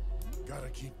up. Gotta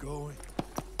keep going.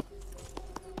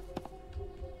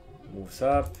 Moves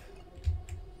up.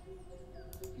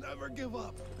 Never give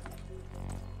up.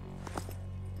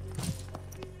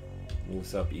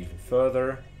 Moves up even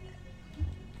further.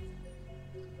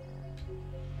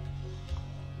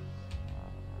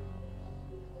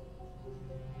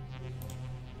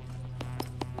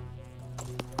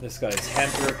 This guy is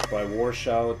hampered by War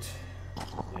Shout,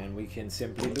 and we can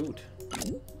simply loot.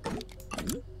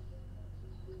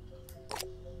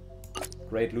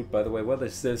 Great loot, by the way. What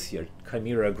is this here?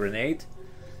 Chimera Grenade.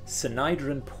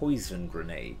 Synhydrin Poison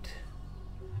Grenade.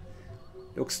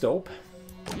 Looks dope.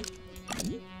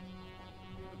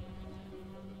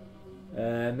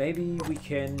 Maybe we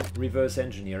can reverse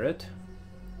engineer it.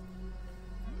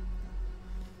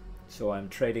 So I'm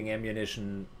trading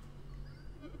ammunition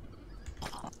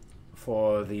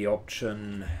for the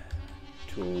option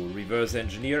to reverse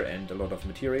engineer and a lot of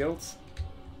materials.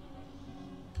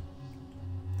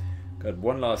 Got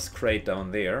one last crate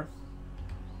down there,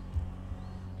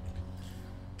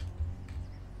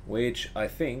 which I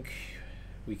think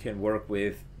we can work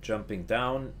with jumping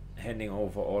down, handing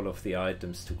over all of the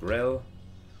items to Grell,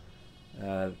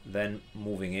 then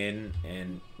moving in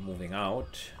and moving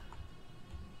out.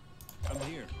 I'm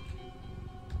here.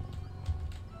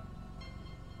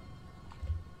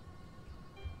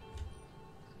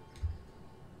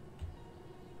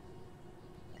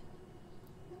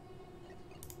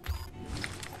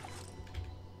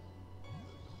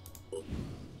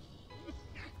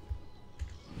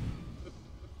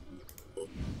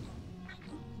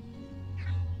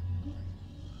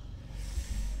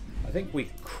 I think we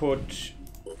could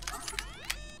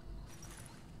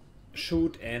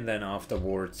shoot and then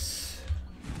afterwards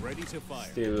Ready to fire.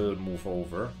 still move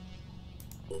over.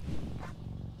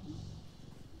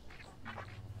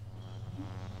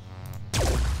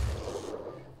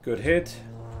 Good hit.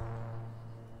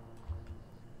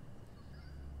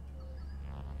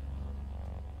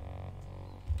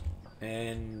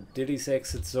 And Dilly's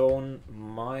exit zone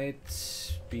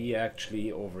might be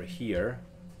actually over here.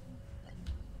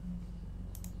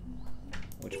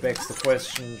 Which begs the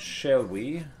question, shall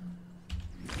we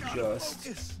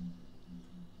just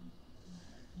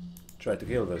try to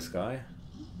kill this guy?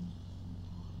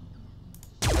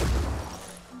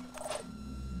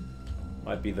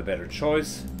 Might be the better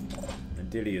choice. And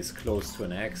Dilly is close to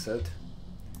an exit.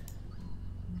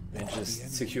 And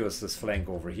just secures this flank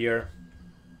over here.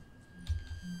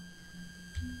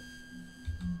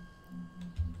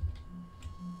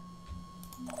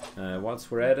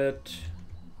 Once we're at it,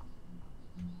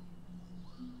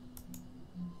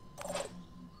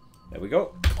 there we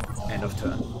go. End of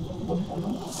turn.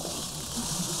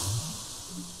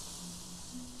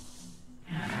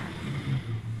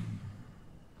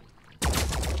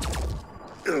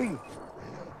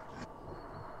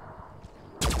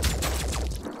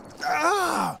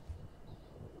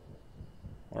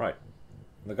 Alright.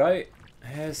 The guy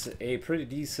has a pretty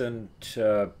decent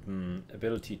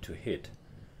ability to hit.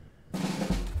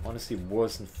 Honestly,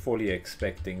 wasn't fully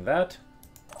expecting that.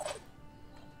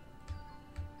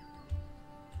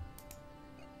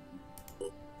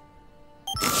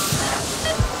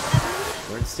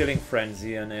 We're instilling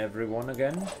frenzy on everyone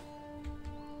again.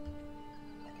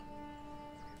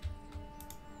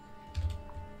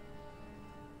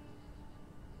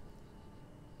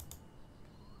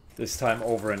 This time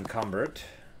over encumbered.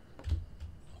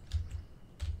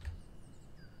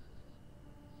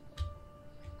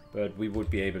 But we would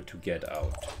be able to get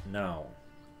out now.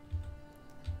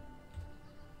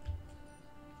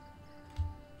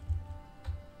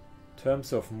 In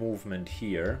terms of movement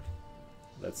here,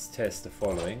 let's test the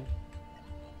following.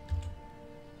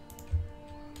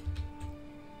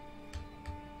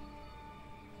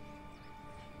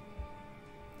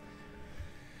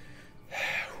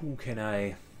 Who can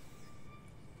I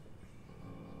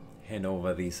hand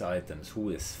over these items?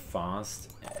 Who is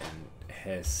fast and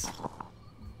has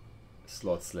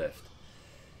slots left?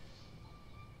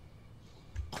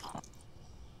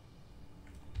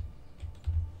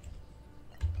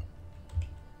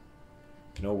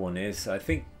 No one is. I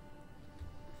think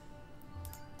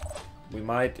we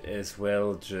might as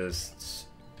well just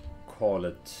call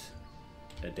it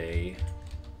a day.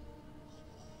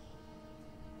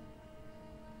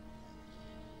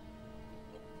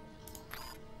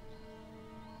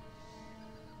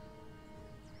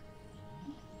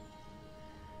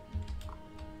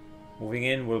 Moving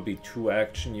in will be 2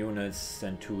 action units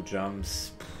and 2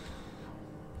 jumps.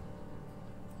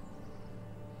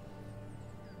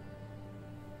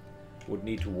 Would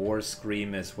need to war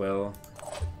scream as well.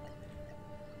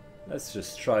 Let's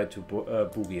just try to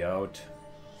boogie out.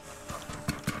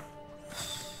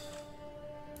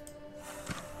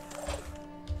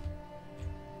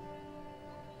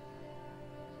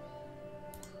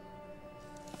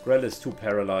 Grell is too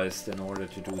paralyzed in order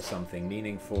to do something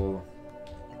meaningful.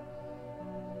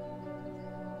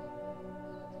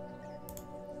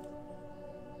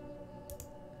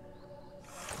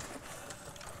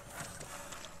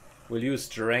 We'll use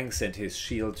Jerenx and his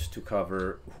shield to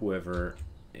cover whoever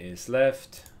is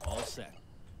left. All set.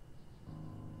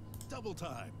 Double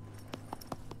time.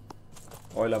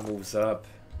 Euler moves up.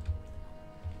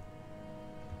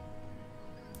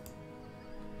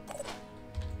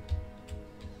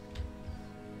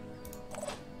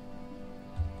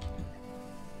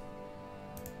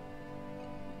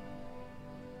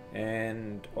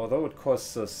 And although it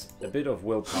costs us a bit of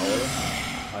willpower,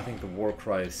 I think the war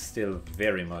cry is still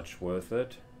very much worth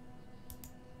it.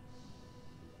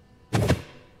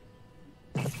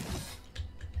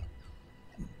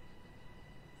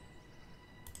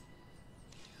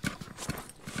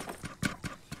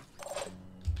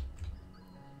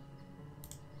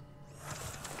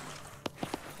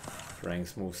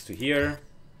 Dranks moves to here.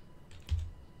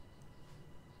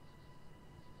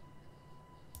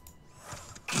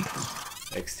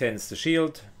 Extends the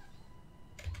shield.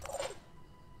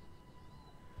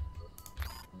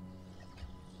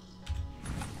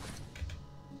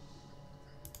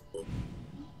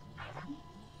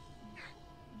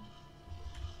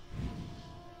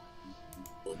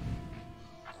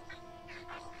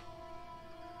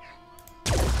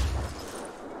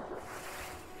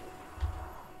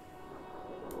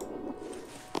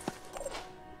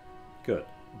 Good.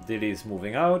 Dilly's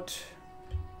moving out.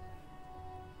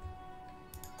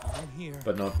 I'm here.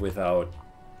 But not without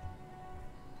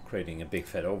creating a big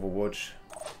fat overwatch.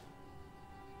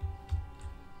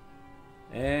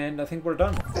 And I think we're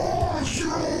done.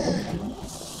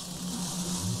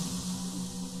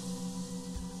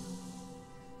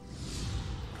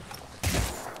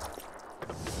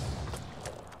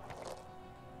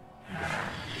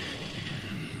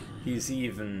 He's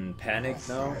even panicked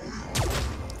now.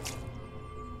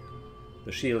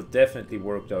 The shield definitely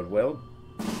worked out well.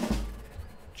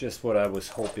 Just what I was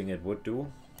hoping it would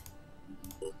do.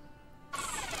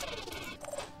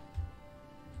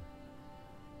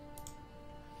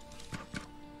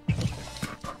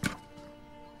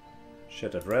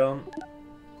 Shattered Realm.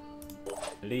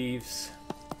 Leaves.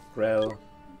 Grell.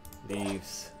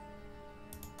 Leaves.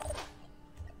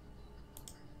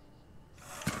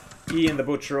 Ian the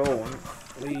Butcher Owen.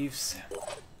 Leaves.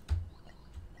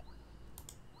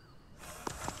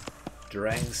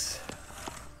 Dranks.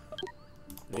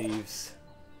 Leaves.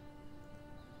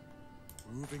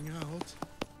 Moving out.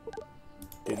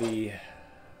 Dilly.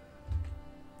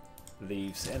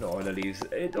 Leaves and Oiler leaves.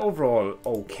 It overall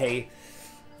okay.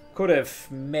 Could have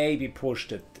maybe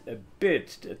pushed it a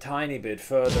tiny bit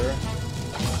further.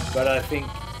 But I think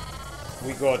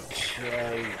we got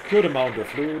a good amount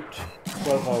of loot.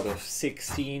 12 out of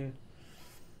 16.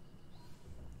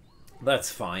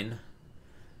 That's fine.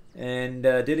 And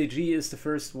Dilly G is the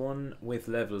first one with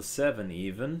level 7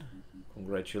 even.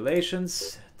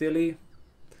 Congratulations, Dilly.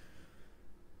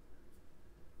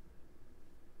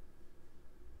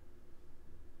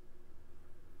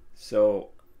 So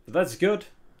that's good.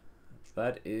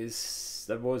 That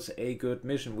was a good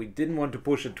mission. We didn't want to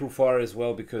push it too far as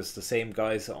well because the same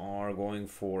guys are going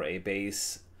for a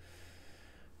base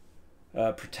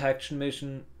protection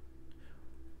mission.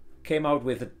 Came out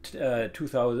with a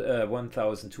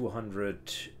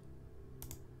 1,200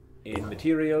 in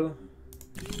material.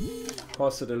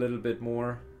 Costed a little bit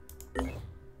more.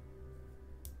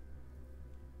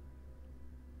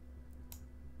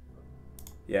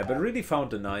 Yeah, but really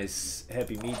found a nice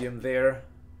happy medium there.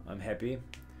 I'm happy.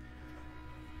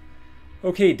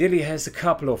 Okay, Dilly has a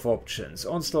couple of options.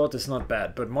 Onslaught is not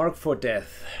bad, but Mark for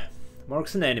Death.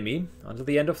 Marks an enemy until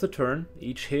the end of the turn.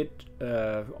 Each hit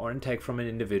or attack from an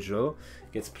individual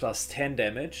gets plus 10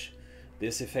 damage.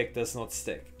 This effect does not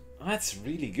stack. That's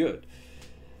really good.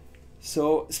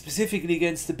 So specifically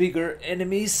against the bigger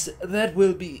enemies, that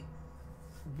will be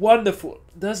wonderful.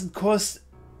 Doesn't cost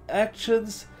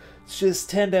actions. It's just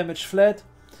 10 damage flat.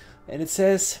 And it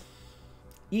says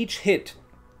each hit.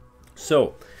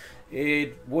 So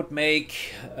it would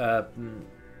make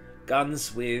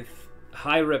guns with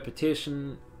high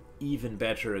repetition even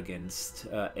better against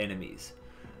enemies.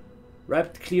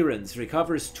 Rapid Clearance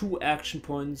recovers 2 action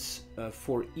points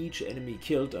for each enemy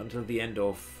killed until the end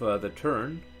of the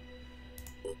turn.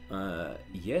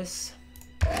 Yes.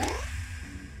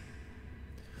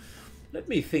 Let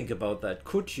me think about that.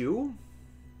 Could you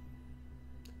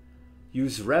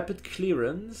use Rapid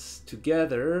Clearance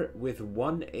together with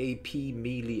 1 AP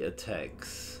melee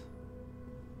attacks?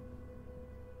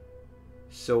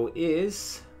 So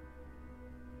is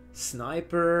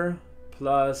Sniper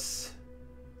plus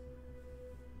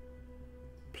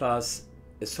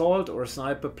Assault or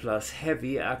Sniper plus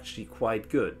Heavy actually quite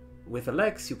good? With the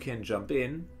legs you can jump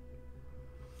in.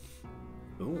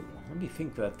 Oh, let me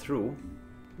think that through.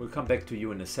 We'll come back to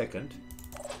you in a second.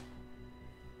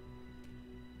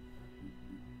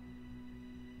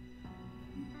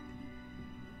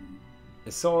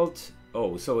 Assault.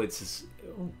 Oh, so it's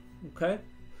okay.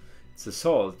 It's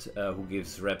Assault who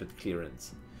gives rapid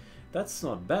clearance. That's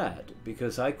not bad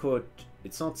because I could.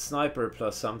 It's not Sniper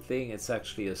plus something. It's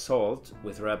actually Assault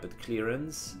with rapid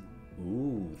clearance.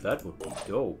 Ooh, that would be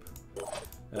dope.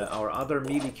 Our other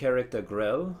melee character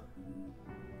Grell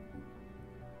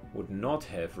would not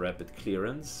have rapid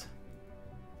clearance,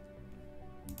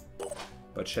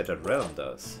 but Shattered Realm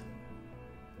does.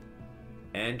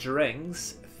 And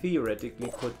Jerengs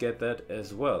theoretically could get that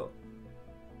as well.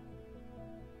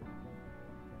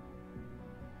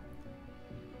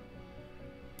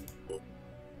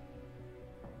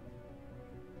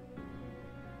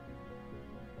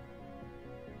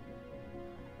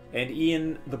 And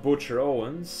Ian the Butcher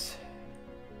Owens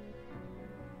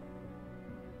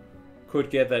could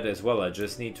get that as well. I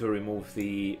just need to remove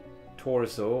the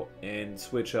torso and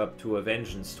switch up to a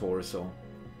Vengeance torso.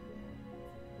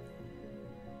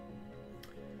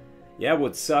 Yeah, it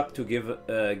would suck to give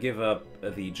up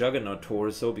the Juggernaut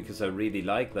torso because I really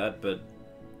like that, but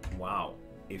wow.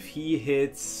 If he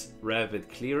hits Rapid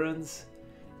Clearance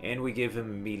and we give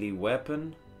him a melee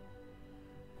weapon,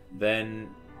 then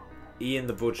Ian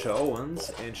the Butcher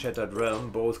Owens and Shattered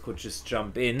Realm both could just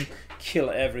jump in,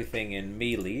 kill everything in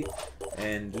melee,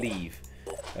 and leave.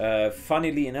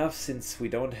 Funnily enough, since we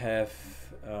don't have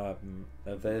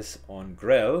this on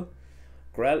Grell,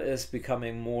 Grell is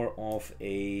becoming more of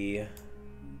a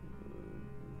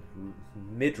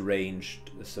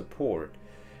mid-ranged support.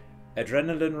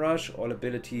 Adrenaline Rush, all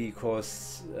ability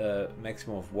costs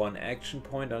maximum of 1 action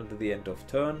point until the end of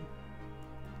turn.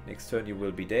 Next turn you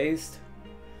will be dazed.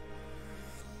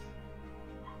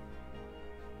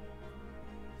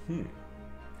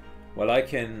 Well, I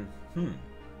can...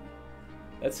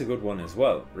 That's a good one as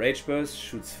well. Rage Burst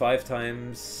shoots 5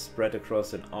 times spread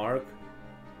across an arc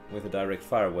with a direct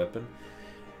fire weapon.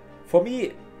 For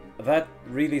me, that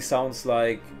really sounds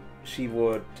like she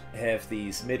would have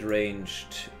these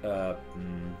mid-ranged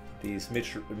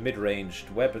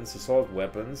weapons, assault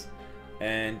weapons,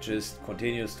 and just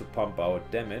continues to pump out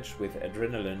damage with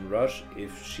Adrenaline Rush.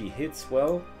 If she hits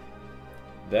well,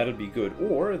 that'll be good.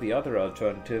 Or the other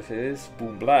alternative is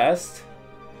Boom Blast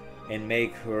and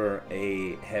make her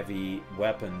a heavy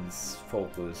weapons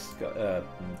focused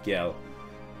gal.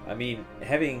 I mean,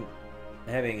 having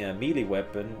a melee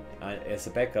weapon as a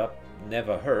backup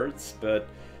never hurts, but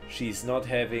she's not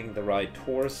having the right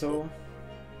torso.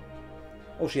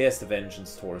 Oh, she has the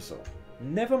Vengeance torso.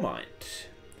 Never mind.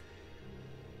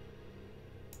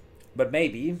 But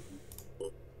maybe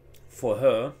for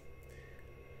her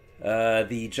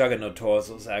the Juggernaut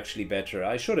torso is actually better.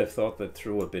 I should have thought that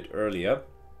through a bit earlier.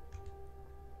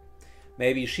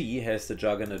 Maybe she has the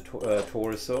Juggernaut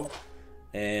torso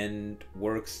and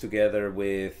works together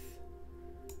with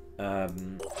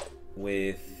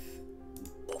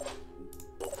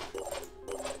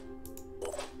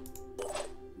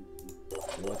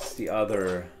what's the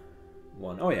other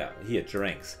one? Oh yeah, here,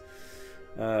 Jerenx,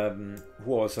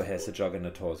 who also has the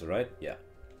Juggernaut torso, right? Yeah.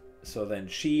 So then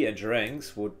she and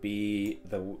Jerenx would be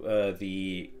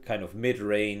the kind of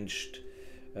mid-ranged,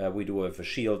 we do have a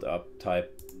shield up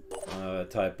type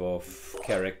of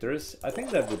characters. I think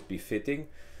that would be fitting.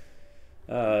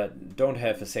 Don't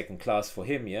have a second class for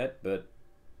him yet, but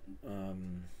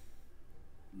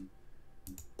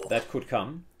that could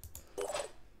come.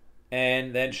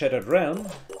 And then Shattered Realm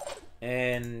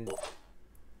and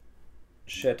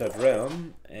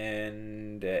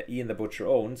Ian the Butcher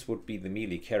Owens would be the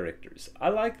melee characters. I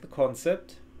like the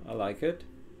concept. I like it.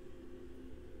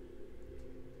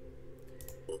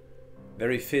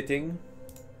 Very fitting.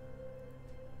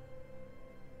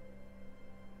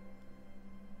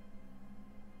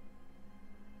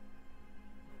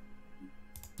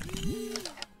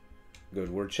 Good,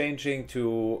 we're changing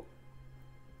to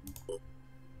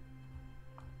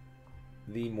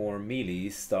the more melee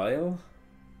style.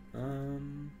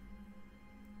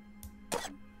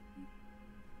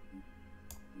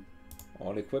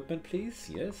 All equipment, please.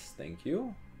 Yes, thank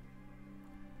you.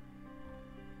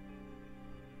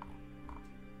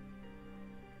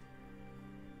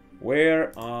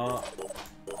 Where are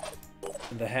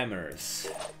the hammers?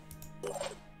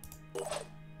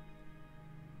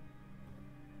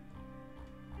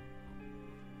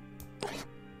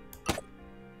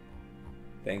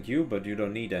 Thank you, but you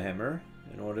don't need a hammer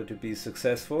in order to be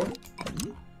successful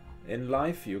in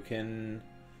life. You can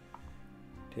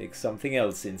take something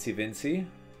else, Incy Vincy.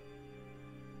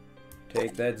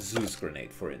 Take that Zeus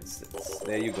grenade, for instance.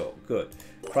 There you go. Good.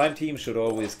 Crime team should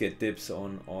always get dibs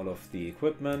on all of the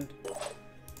equipment.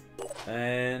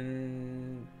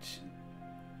 And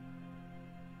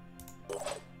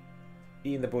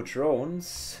Ian the Butcher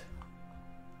Owens.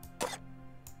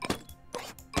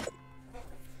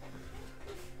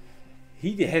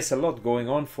 He has a lot going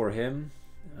on for him.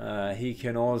 He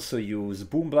can also use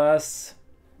Boom Blasts.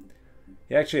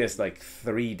 He actually has like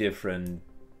 3 different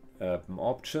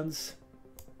options,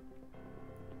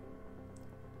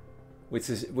 which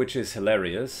is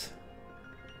hilarious.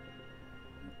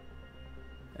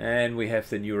 And we have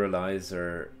the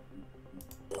Neuralizer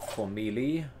for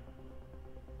melee.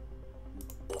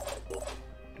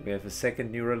 Do we have a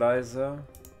second Neuralizer?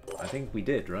 I think we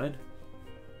did, right?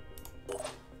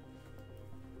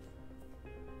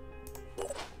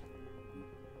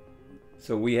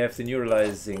 So we have the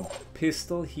neuralizing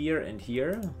pistol here and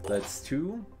here. That's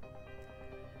 2.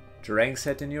 Durang's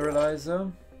had the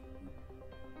neuralizer.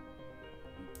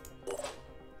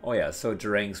 Oh yeah, so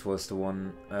Durang's was the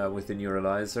one with the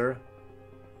neuralizer.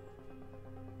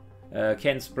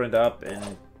 Can sprint up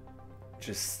and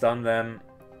just stun them.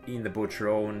 Ian the Butcher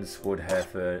Owens would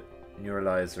have a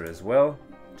neuralizer as well.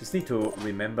 Just need to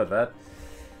remember that.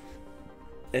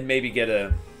 And maybe get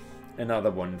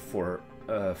another one for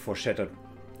Shattered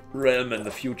Realm in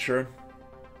the future.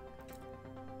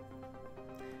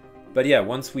 But yeah,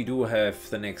 once we do have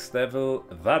the next level,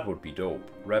 that would be dope.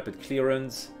 Rapid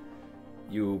clearance.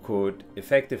 You could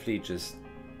effectively just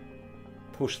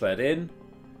push that in.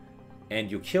 And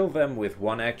you kill them with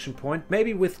 1 action point,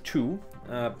 maybe with 2,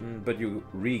 but you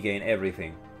regain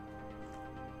everything.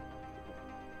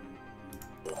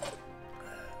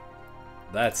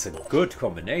 That's a good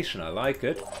combination, I like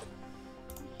it.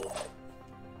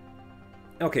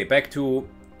 Okay, back to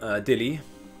Dilly.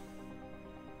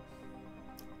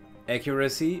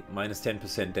 Accuracy, minus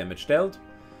 10% damage dealt.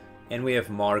 And we have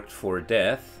marked for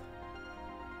death,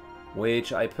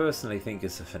 which I personally think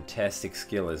is a fantastic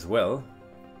skill as well.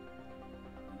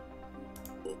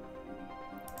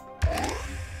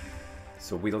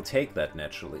 So we'll take that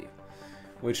naturally.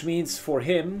 Which means for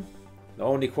him, the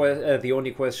only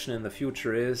question in the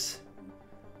future is,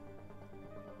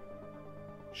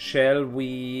 shall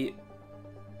we...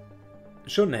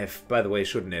 Shouldn't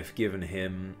have given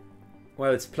him...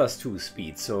 Well, it's +2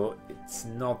 speed, so it's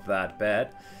not that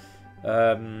bad.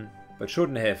 But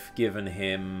shouldn't have given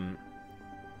him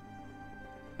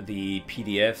the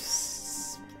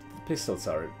PDFs. The pistols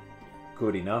are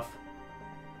good enough.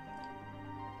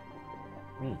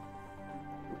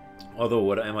 Although,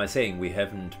 what am I saying? We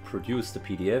haven't produced the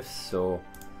PDFs, so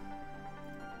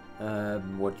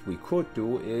what we could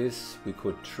do is we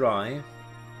could try.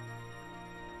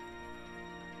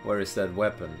 Where is that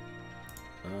weapon?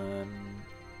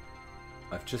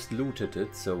 I've just looted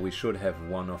it, so we should have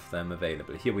one of them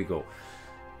available. Here we go.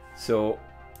 So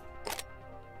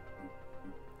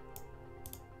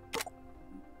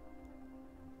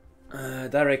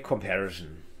direct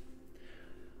comparison.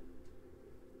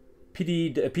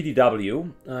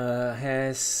 PDW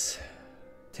has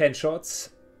 10 shots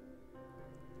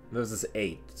versus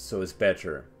 8, so it's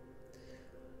better.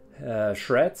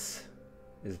 Shreds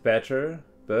is better.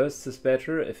 Bursts is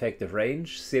better. Effective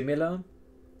range, similar.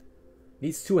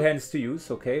 Needs 2 hands to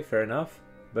use, okay, fair enough.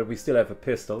 But we still have a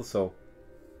pistol, so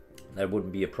that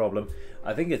wouldn't be a problem.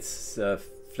 I think it's a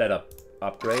flat up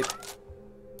upgrade.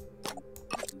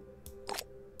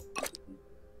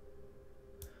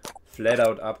 Flat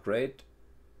out upgrade,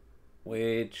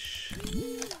 which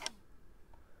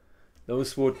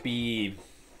those would be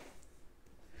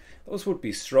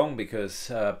strong because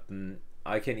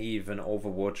I can even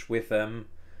overwatch with them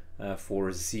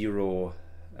for 0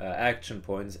 action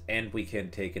points, and we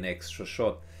can take an extra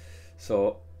shot.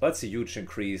 So that's a huge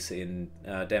increase in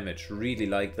damage. Really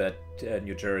like that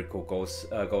new Jericho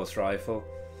Ghost Rifle,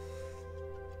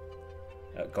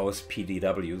 Ghost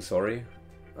PDW, sorry.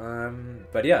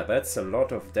 But yeah, that's a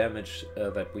lot of damage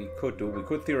that we could do. We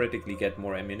could theoretically get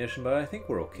more ammunition, but I think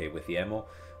we're okay with the ammo.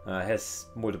 Has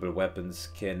multiple weapons,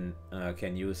 can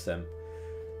use them.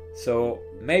 So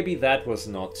maybe that was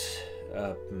not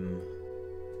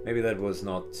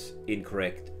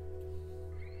incorrect.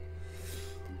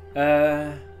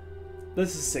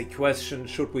 This is a question: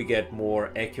 should we get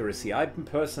more accuracy? I'm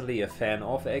personally a fan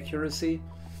of accuracy.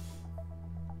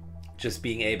 Just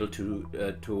being able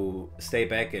to stay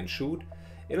back and shoot.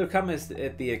 It'll come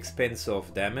at the expense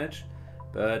of damage,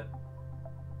 but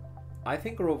I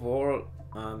think overall,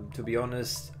 to be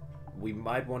honest, we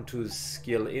might want to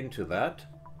skill into that,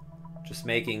 just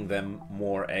making them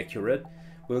more accurate.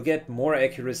 We'll get more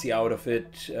accuracy out of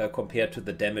it compared to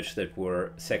the damage that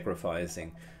we're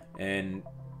sacrificing. And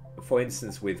for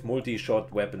instance, with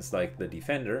multi-shot weapons like the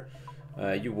Defender,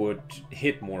 you would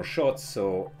hit more shots,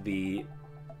 so the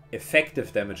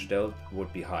effective damage dealt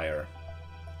would be higher.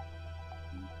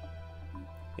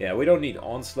 Yeah, we don't need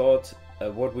Onslaught.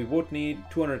 What we would need,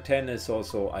 210 is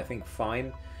also, I think,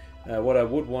 fine. What I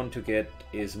would want to get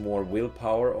is more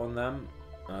willpower on them.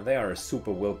 They are a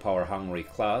super willpower hungry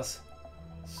class,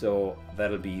 so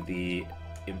that'll be the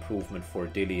improvement for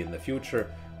Dilly in the future.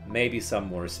 Maybe some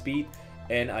more speed,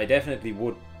 and I definitely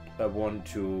would want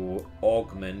to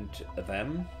augment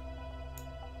them,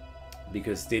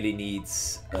 because Dilly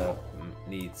needs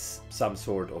some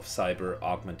sort of cyber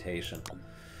augmentation.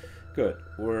 Good,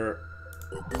 we're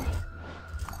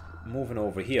moving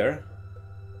over here.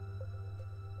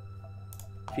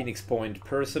 Phoenix Point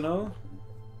personal.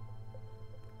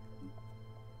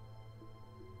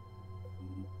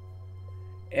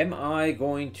 Am I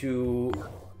going to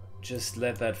just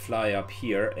let that fly up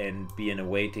here and be in a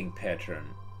waiting pattern.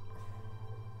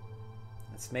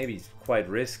 It's maybe quite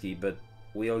risky, but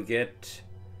we'll get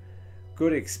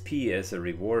good XP as a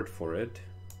reward for it.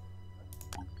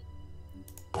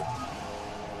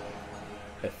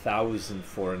 1,000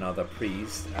 for another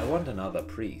priest. I want another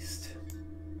priest.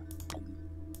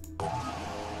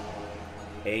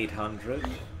 800.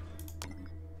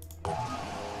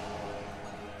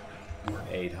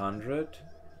 800.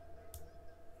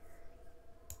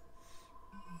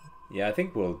 Yeah, I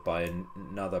think we'll buy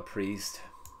another priest.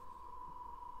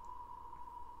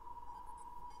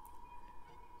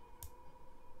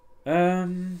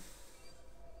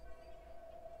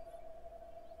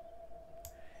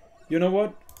 You know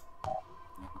what?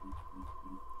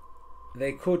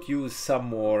 They could use some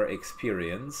more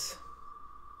experience.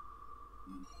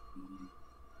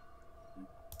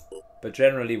 But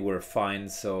generally we're fine,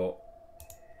 so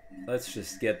let's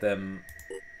just get them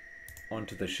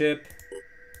onto the ship.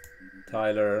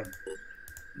 Tyler,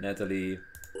 Natalie,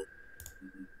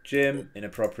 Jim,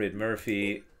 Inappropriate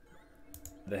Murphy,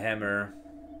 the Hammer,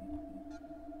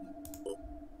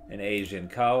 an Asian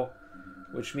Cow,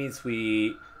 which means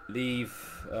we leave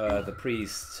the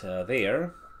priest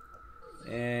there,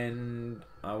 and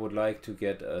I would like to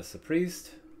get us a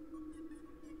priest,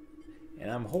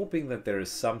 and I'm hoping that there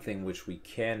is something which we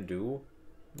can do.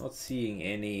 Not seeing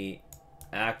any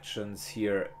actions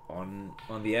here on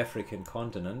the African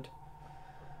continent.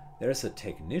 There's a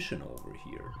technician over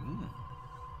here.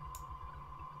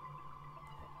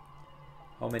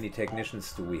 How many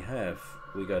technicians do we have?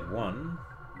 We got one.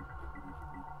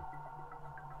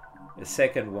 A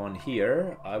second one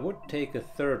here. I would take a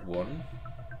third one.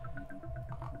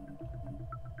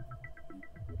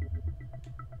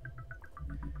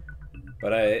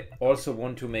 But I also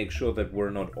want to make sure that we're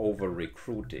not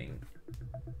over-recruiting.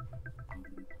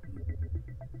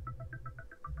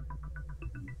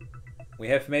 We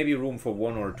have maybe room for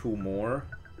one or two more.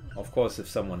 Of course, if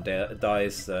someone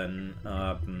dies, then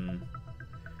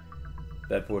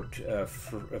that would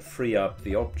free up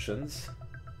the options.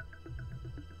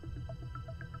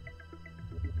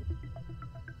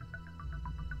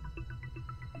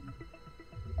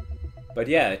 But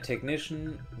yeah, a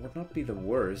technician would not be the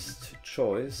worst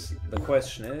choice. The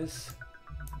question is,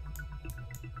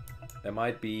 there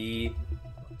might be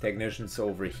technicians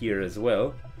over here as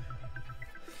well.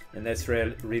 And that's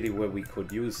really where we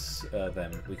could use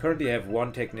them. We currently have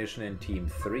one technician in Team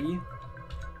 3.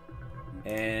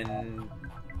 And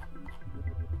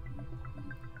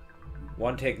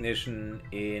one technician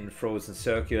in Frozen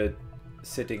Circuit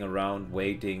sitting around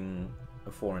waiting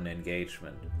for an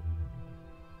engagement.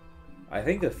 I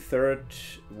think a third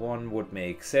one would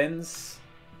make sense,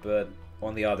 but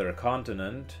on the other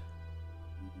continent,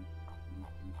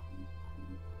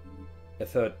 a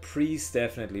third priest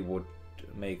definitely would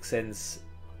make sense.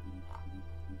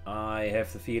 I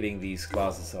have the feeling these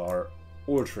classes are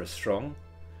ultra strong.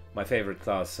 My favorite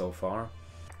class so far.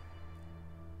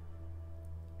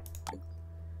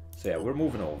 So yeah, we're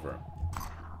moving over.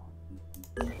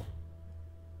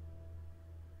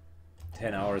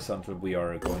 10 hours until we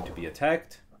are going to be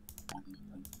attacked.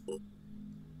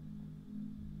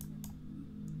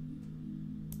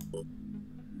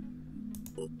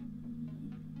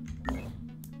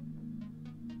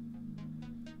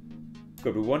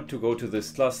 Good, we want to go to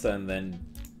this cluster and then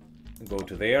go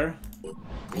to there.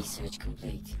 Research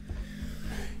complete.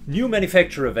 New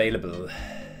manufacturer available.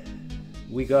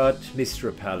 We got mist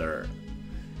repeller.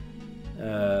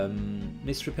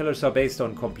 Mist repellers are based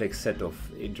on complex set of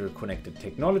interconnected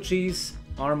technologies.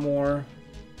 Armor,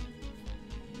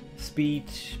 speed,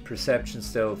 perception,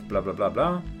 stealth, blah blah blah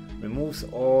blah. Removes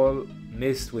all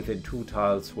mist within 2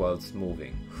 tiles whilst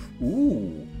moving.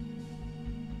 Ooh,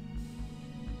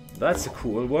 that's a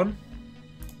cool one.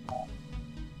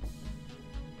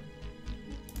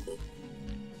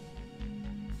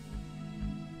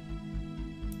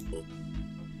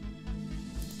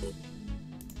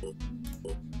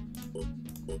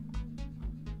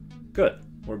 Good.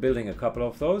 We're building a couple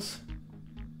of those.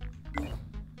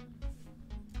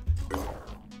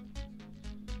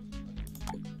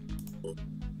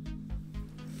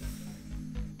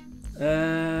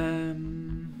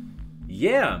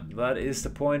 Yeah, that is the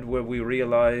point where we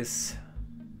realize,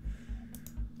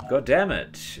 god damn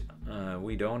it,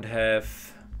 we don't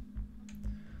have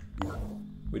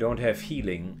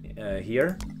healing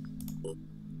here.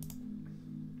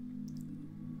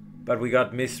 But we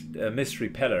got mist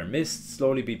repeller. Mist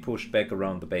slowly be pushed back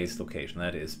around the base location.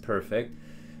 That is perfect.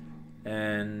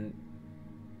 And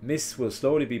mist will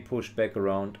slowly be pushed back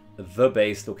around the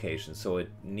base location. So it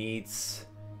needs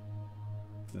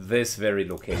this very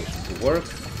location to work.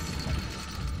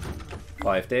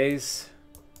 5 days.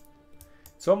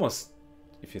 It's almost,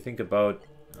 if you think about,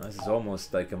 this is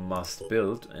almost like a must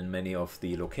build in many of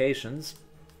the locations.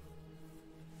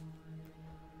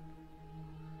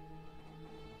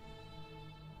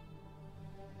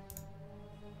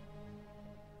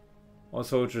 All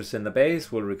soldiers in the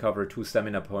base will recover 2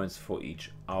 stamina points for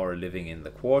each hour living in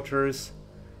the quarters.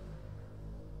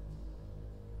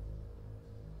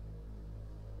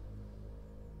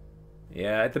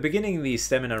 Yeah, at the beginning the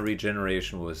stamina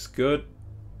regeneration was good.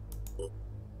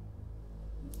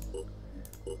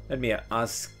 Let me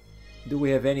ask, do we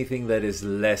have anything that is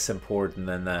less important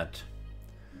than that?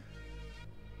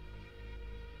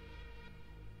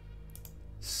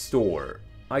 Store.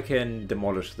 I can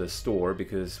demolish the store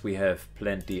because we have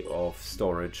plenty of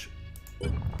storage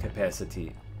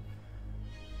capacity.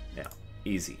 Yeah,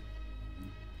 easy.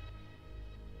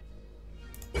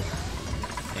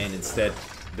 And instead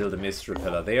build a mist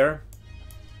repeller there.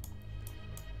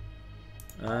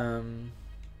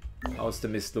 How's the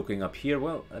mist looking up here?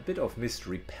 Well, a bit of mist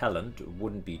repellent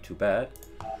wouldn't be too bad.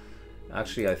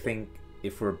 Actually, I think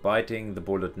if we're biting the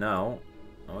bullet now,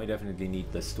 we definitely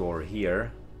need the store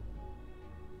here.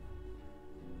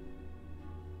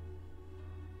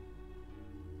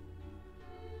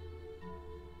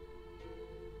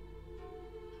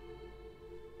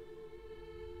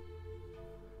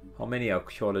 How many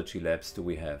archaeology labs do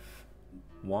we have?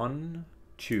 1,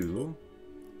 2,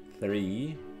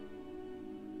 3,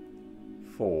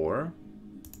 4.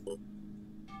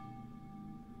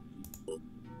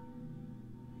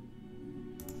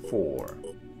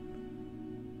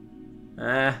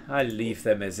 I'll leave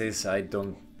them as is. I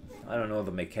don't know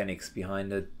the mechanics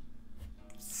behind it.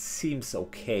 Seems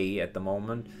okay at the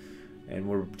moment. And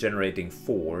we're generating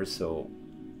 4, so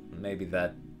maybe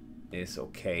that is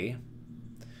okay.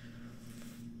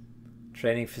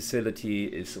 Training facility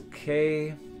is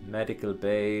okay. Medical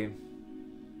bay.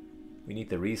 We need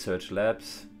the research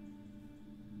labs.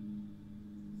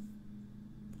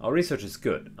 Our research is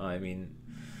good. I mean,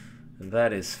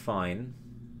 that is fine.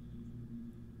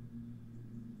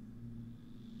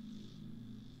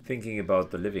 Thinking about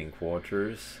the living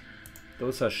quarters.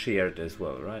 Those are shared as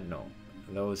well, right? No.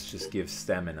 Those just give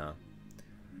stamina.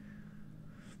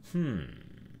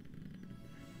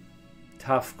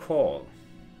 Tough call.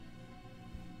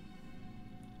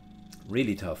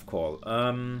 Really tough call.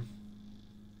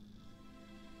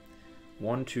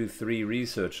 1, 2, 3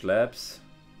 research labs.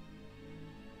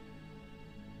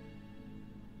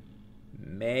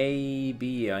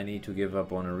 Maybe I need to give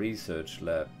up on a research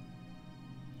lab.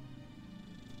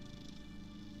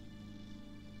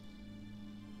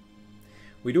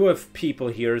 We do have people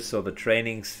here, so the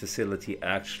trainings facility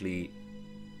actually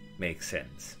makes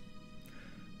sense.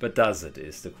 But does it,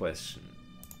 is the question.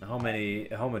 How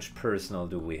much personnel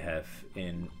do we have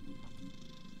in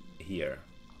here?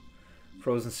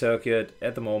 Frozen Circuit,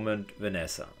 at the moment,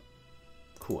 Vanessa.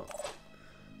 Cool.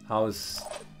 How's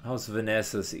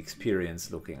Vanessa's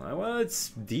experience looking like? Well, it's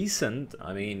decent.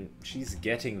 I mean, she's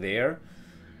getting there.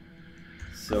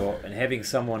 So, and having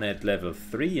someone at level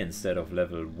 3 instead of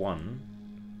level 1,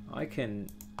 I can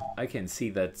see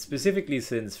that, specifically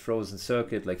since Frozen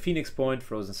Circuit, like Phoenix Point,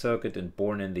 Frozen Circuit, and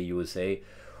Born in the USA,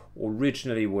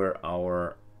 originally were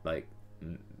our like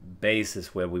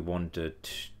bases where we wanted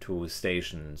to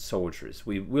station soldiers.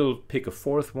 We will pick a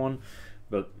 4th one,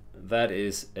 but that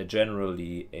is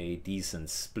generally a decent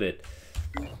split.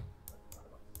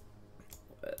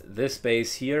 This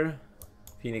base here,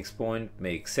 Phoenix Point,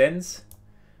 makes sense.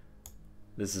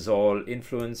 This is all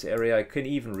influence area. I can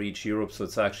even reach Europe, so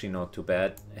it's actually not too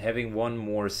bad. Having one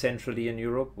more centrally in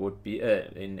Europe would be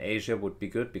in Asia would be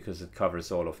good, because it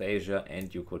covers all of Asia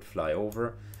and you could fly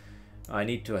over. I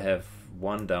need to have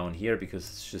one down here because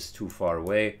it's just too far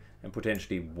away, and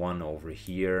potentially one over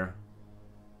here.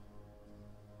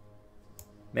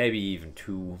 Maybe even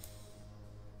 2.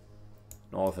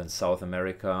 North and South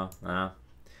America.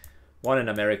 One in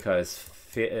America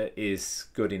is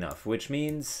good enough, which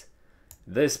means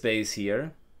this base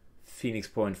here, Phoenix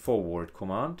Point Forward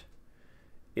Command,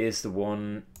 is the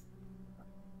one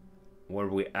where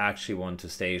we actually want to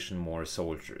station more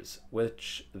soldiers,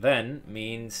 which then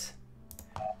means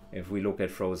if we look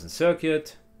at Frozen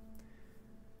Circuit,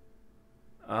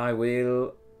 I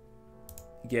will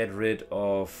get rid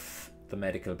of the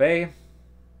medical bay.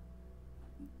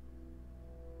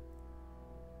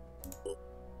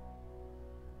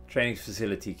 Training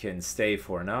facility can stay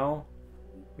for now.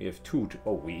 We have 2.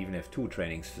 Oh, we even have 2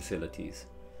 training facilities.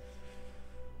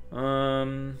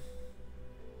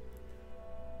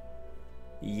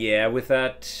 Yeah, with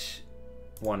that,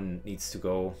 one needs to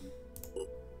go.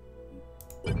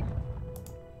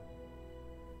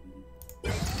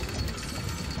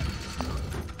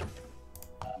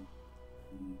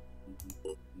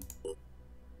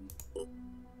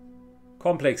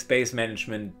 complex base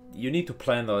management, you need to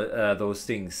plan those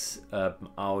things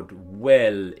out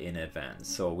well in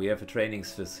advance. So we have a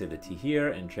trainings facility here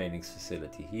and trainings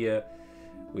facility here.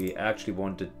 We actually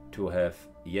wanted to have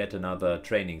yet another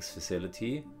trainings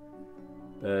facility,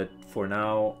 but for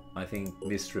now I think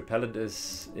mist repellent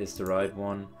is the right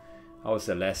one. How's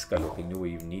Alaska looking? Do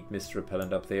we even need mist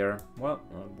repellent up there? Well,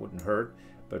 it wouldn't hurt,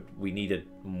 but we needed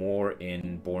more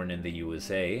in Born in the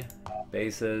USA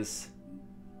bases.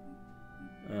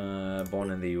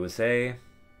 Born in the USA.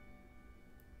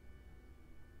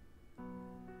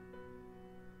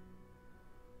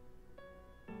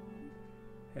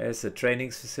 There's a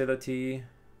trainings facility.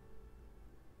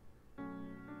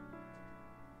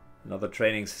 Another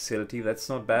trainings facility. That's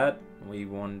not bad. We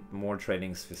want more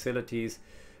trainings facilities,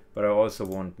 but I also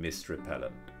want mist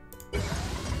repellent.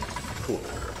 Cool.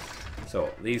 So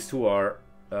these two are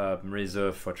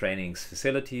reserved for trainings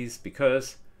facilities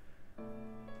because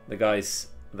the guys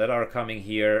that are coming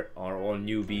here are all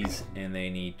newbies and they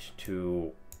need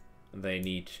to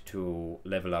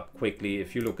level up quickly.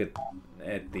 If you look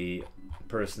at the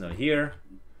personnel here,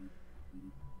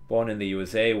 Born in the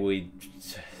USA, we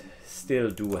still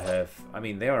do have, I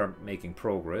mean, they are making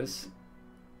progress,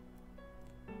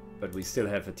 but we still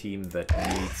have a team that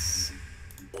needs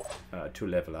to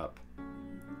level up.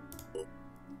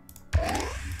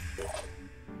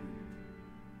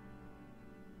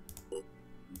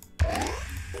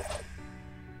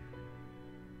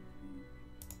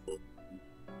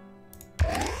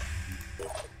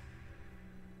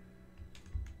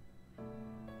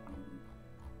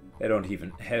 They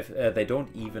don't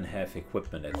even have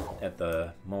equipment at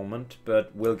the moment,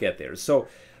 but we'll get there. So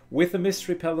with the mist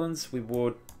repellents, we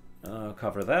would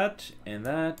cover that, and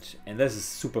this is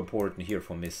super important here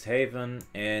for Mist Haven,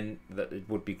 and that it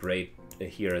would be great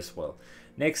here as well.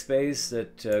 Next base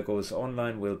that goes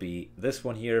online will be this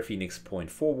one here, Phoenix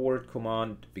Point Forward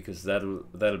Command, because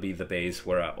that'll be the base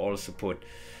where I also put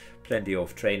plenty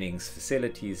of trainings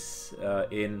facilities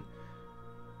in.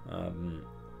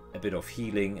 A bit of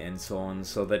healing and so on,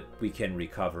 so that we can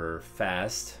recover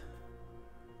fast.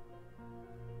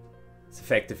 It's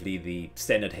effectively the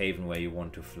standard haven where you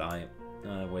want to fly,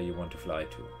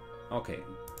 to. Okay,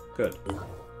 good.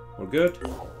 We're good.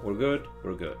 We're good.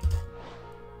 We're good.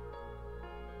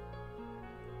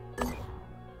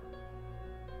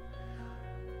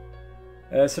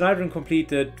 Synhydron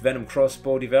completed Venom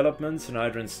crossbow development.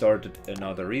 Synhydron started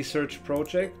another research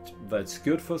project. That's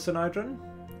good for Synhydron.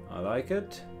 I like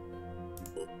it.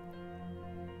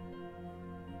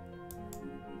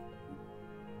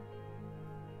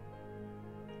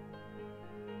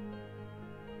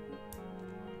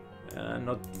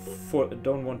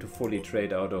 Don't want to fully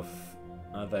trade out of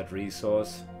that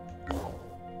resource.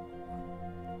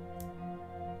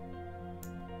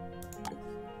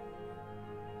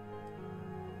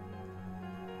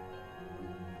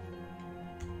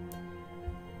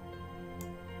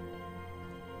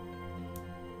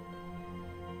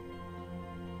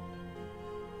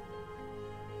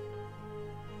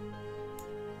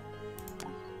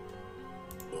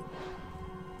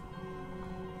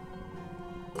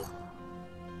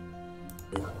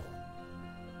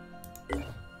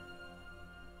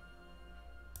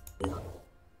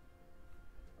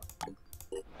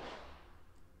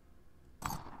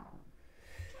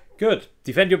 Good.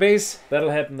 Defend your base.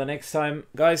 That'll happen the next time.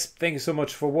 Guys, thank you so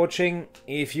much for watching.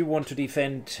 If you want to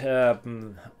defend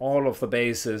all of the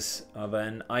bases,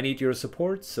 then I need your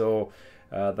support. So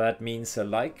that means a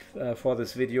like for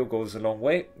this video goes a long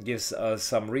way. Gives us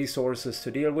some resources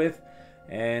to deal with.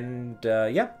 And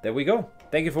yeah, there we go.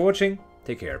 Thank you for watching.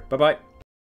 Take care. Bye-bye.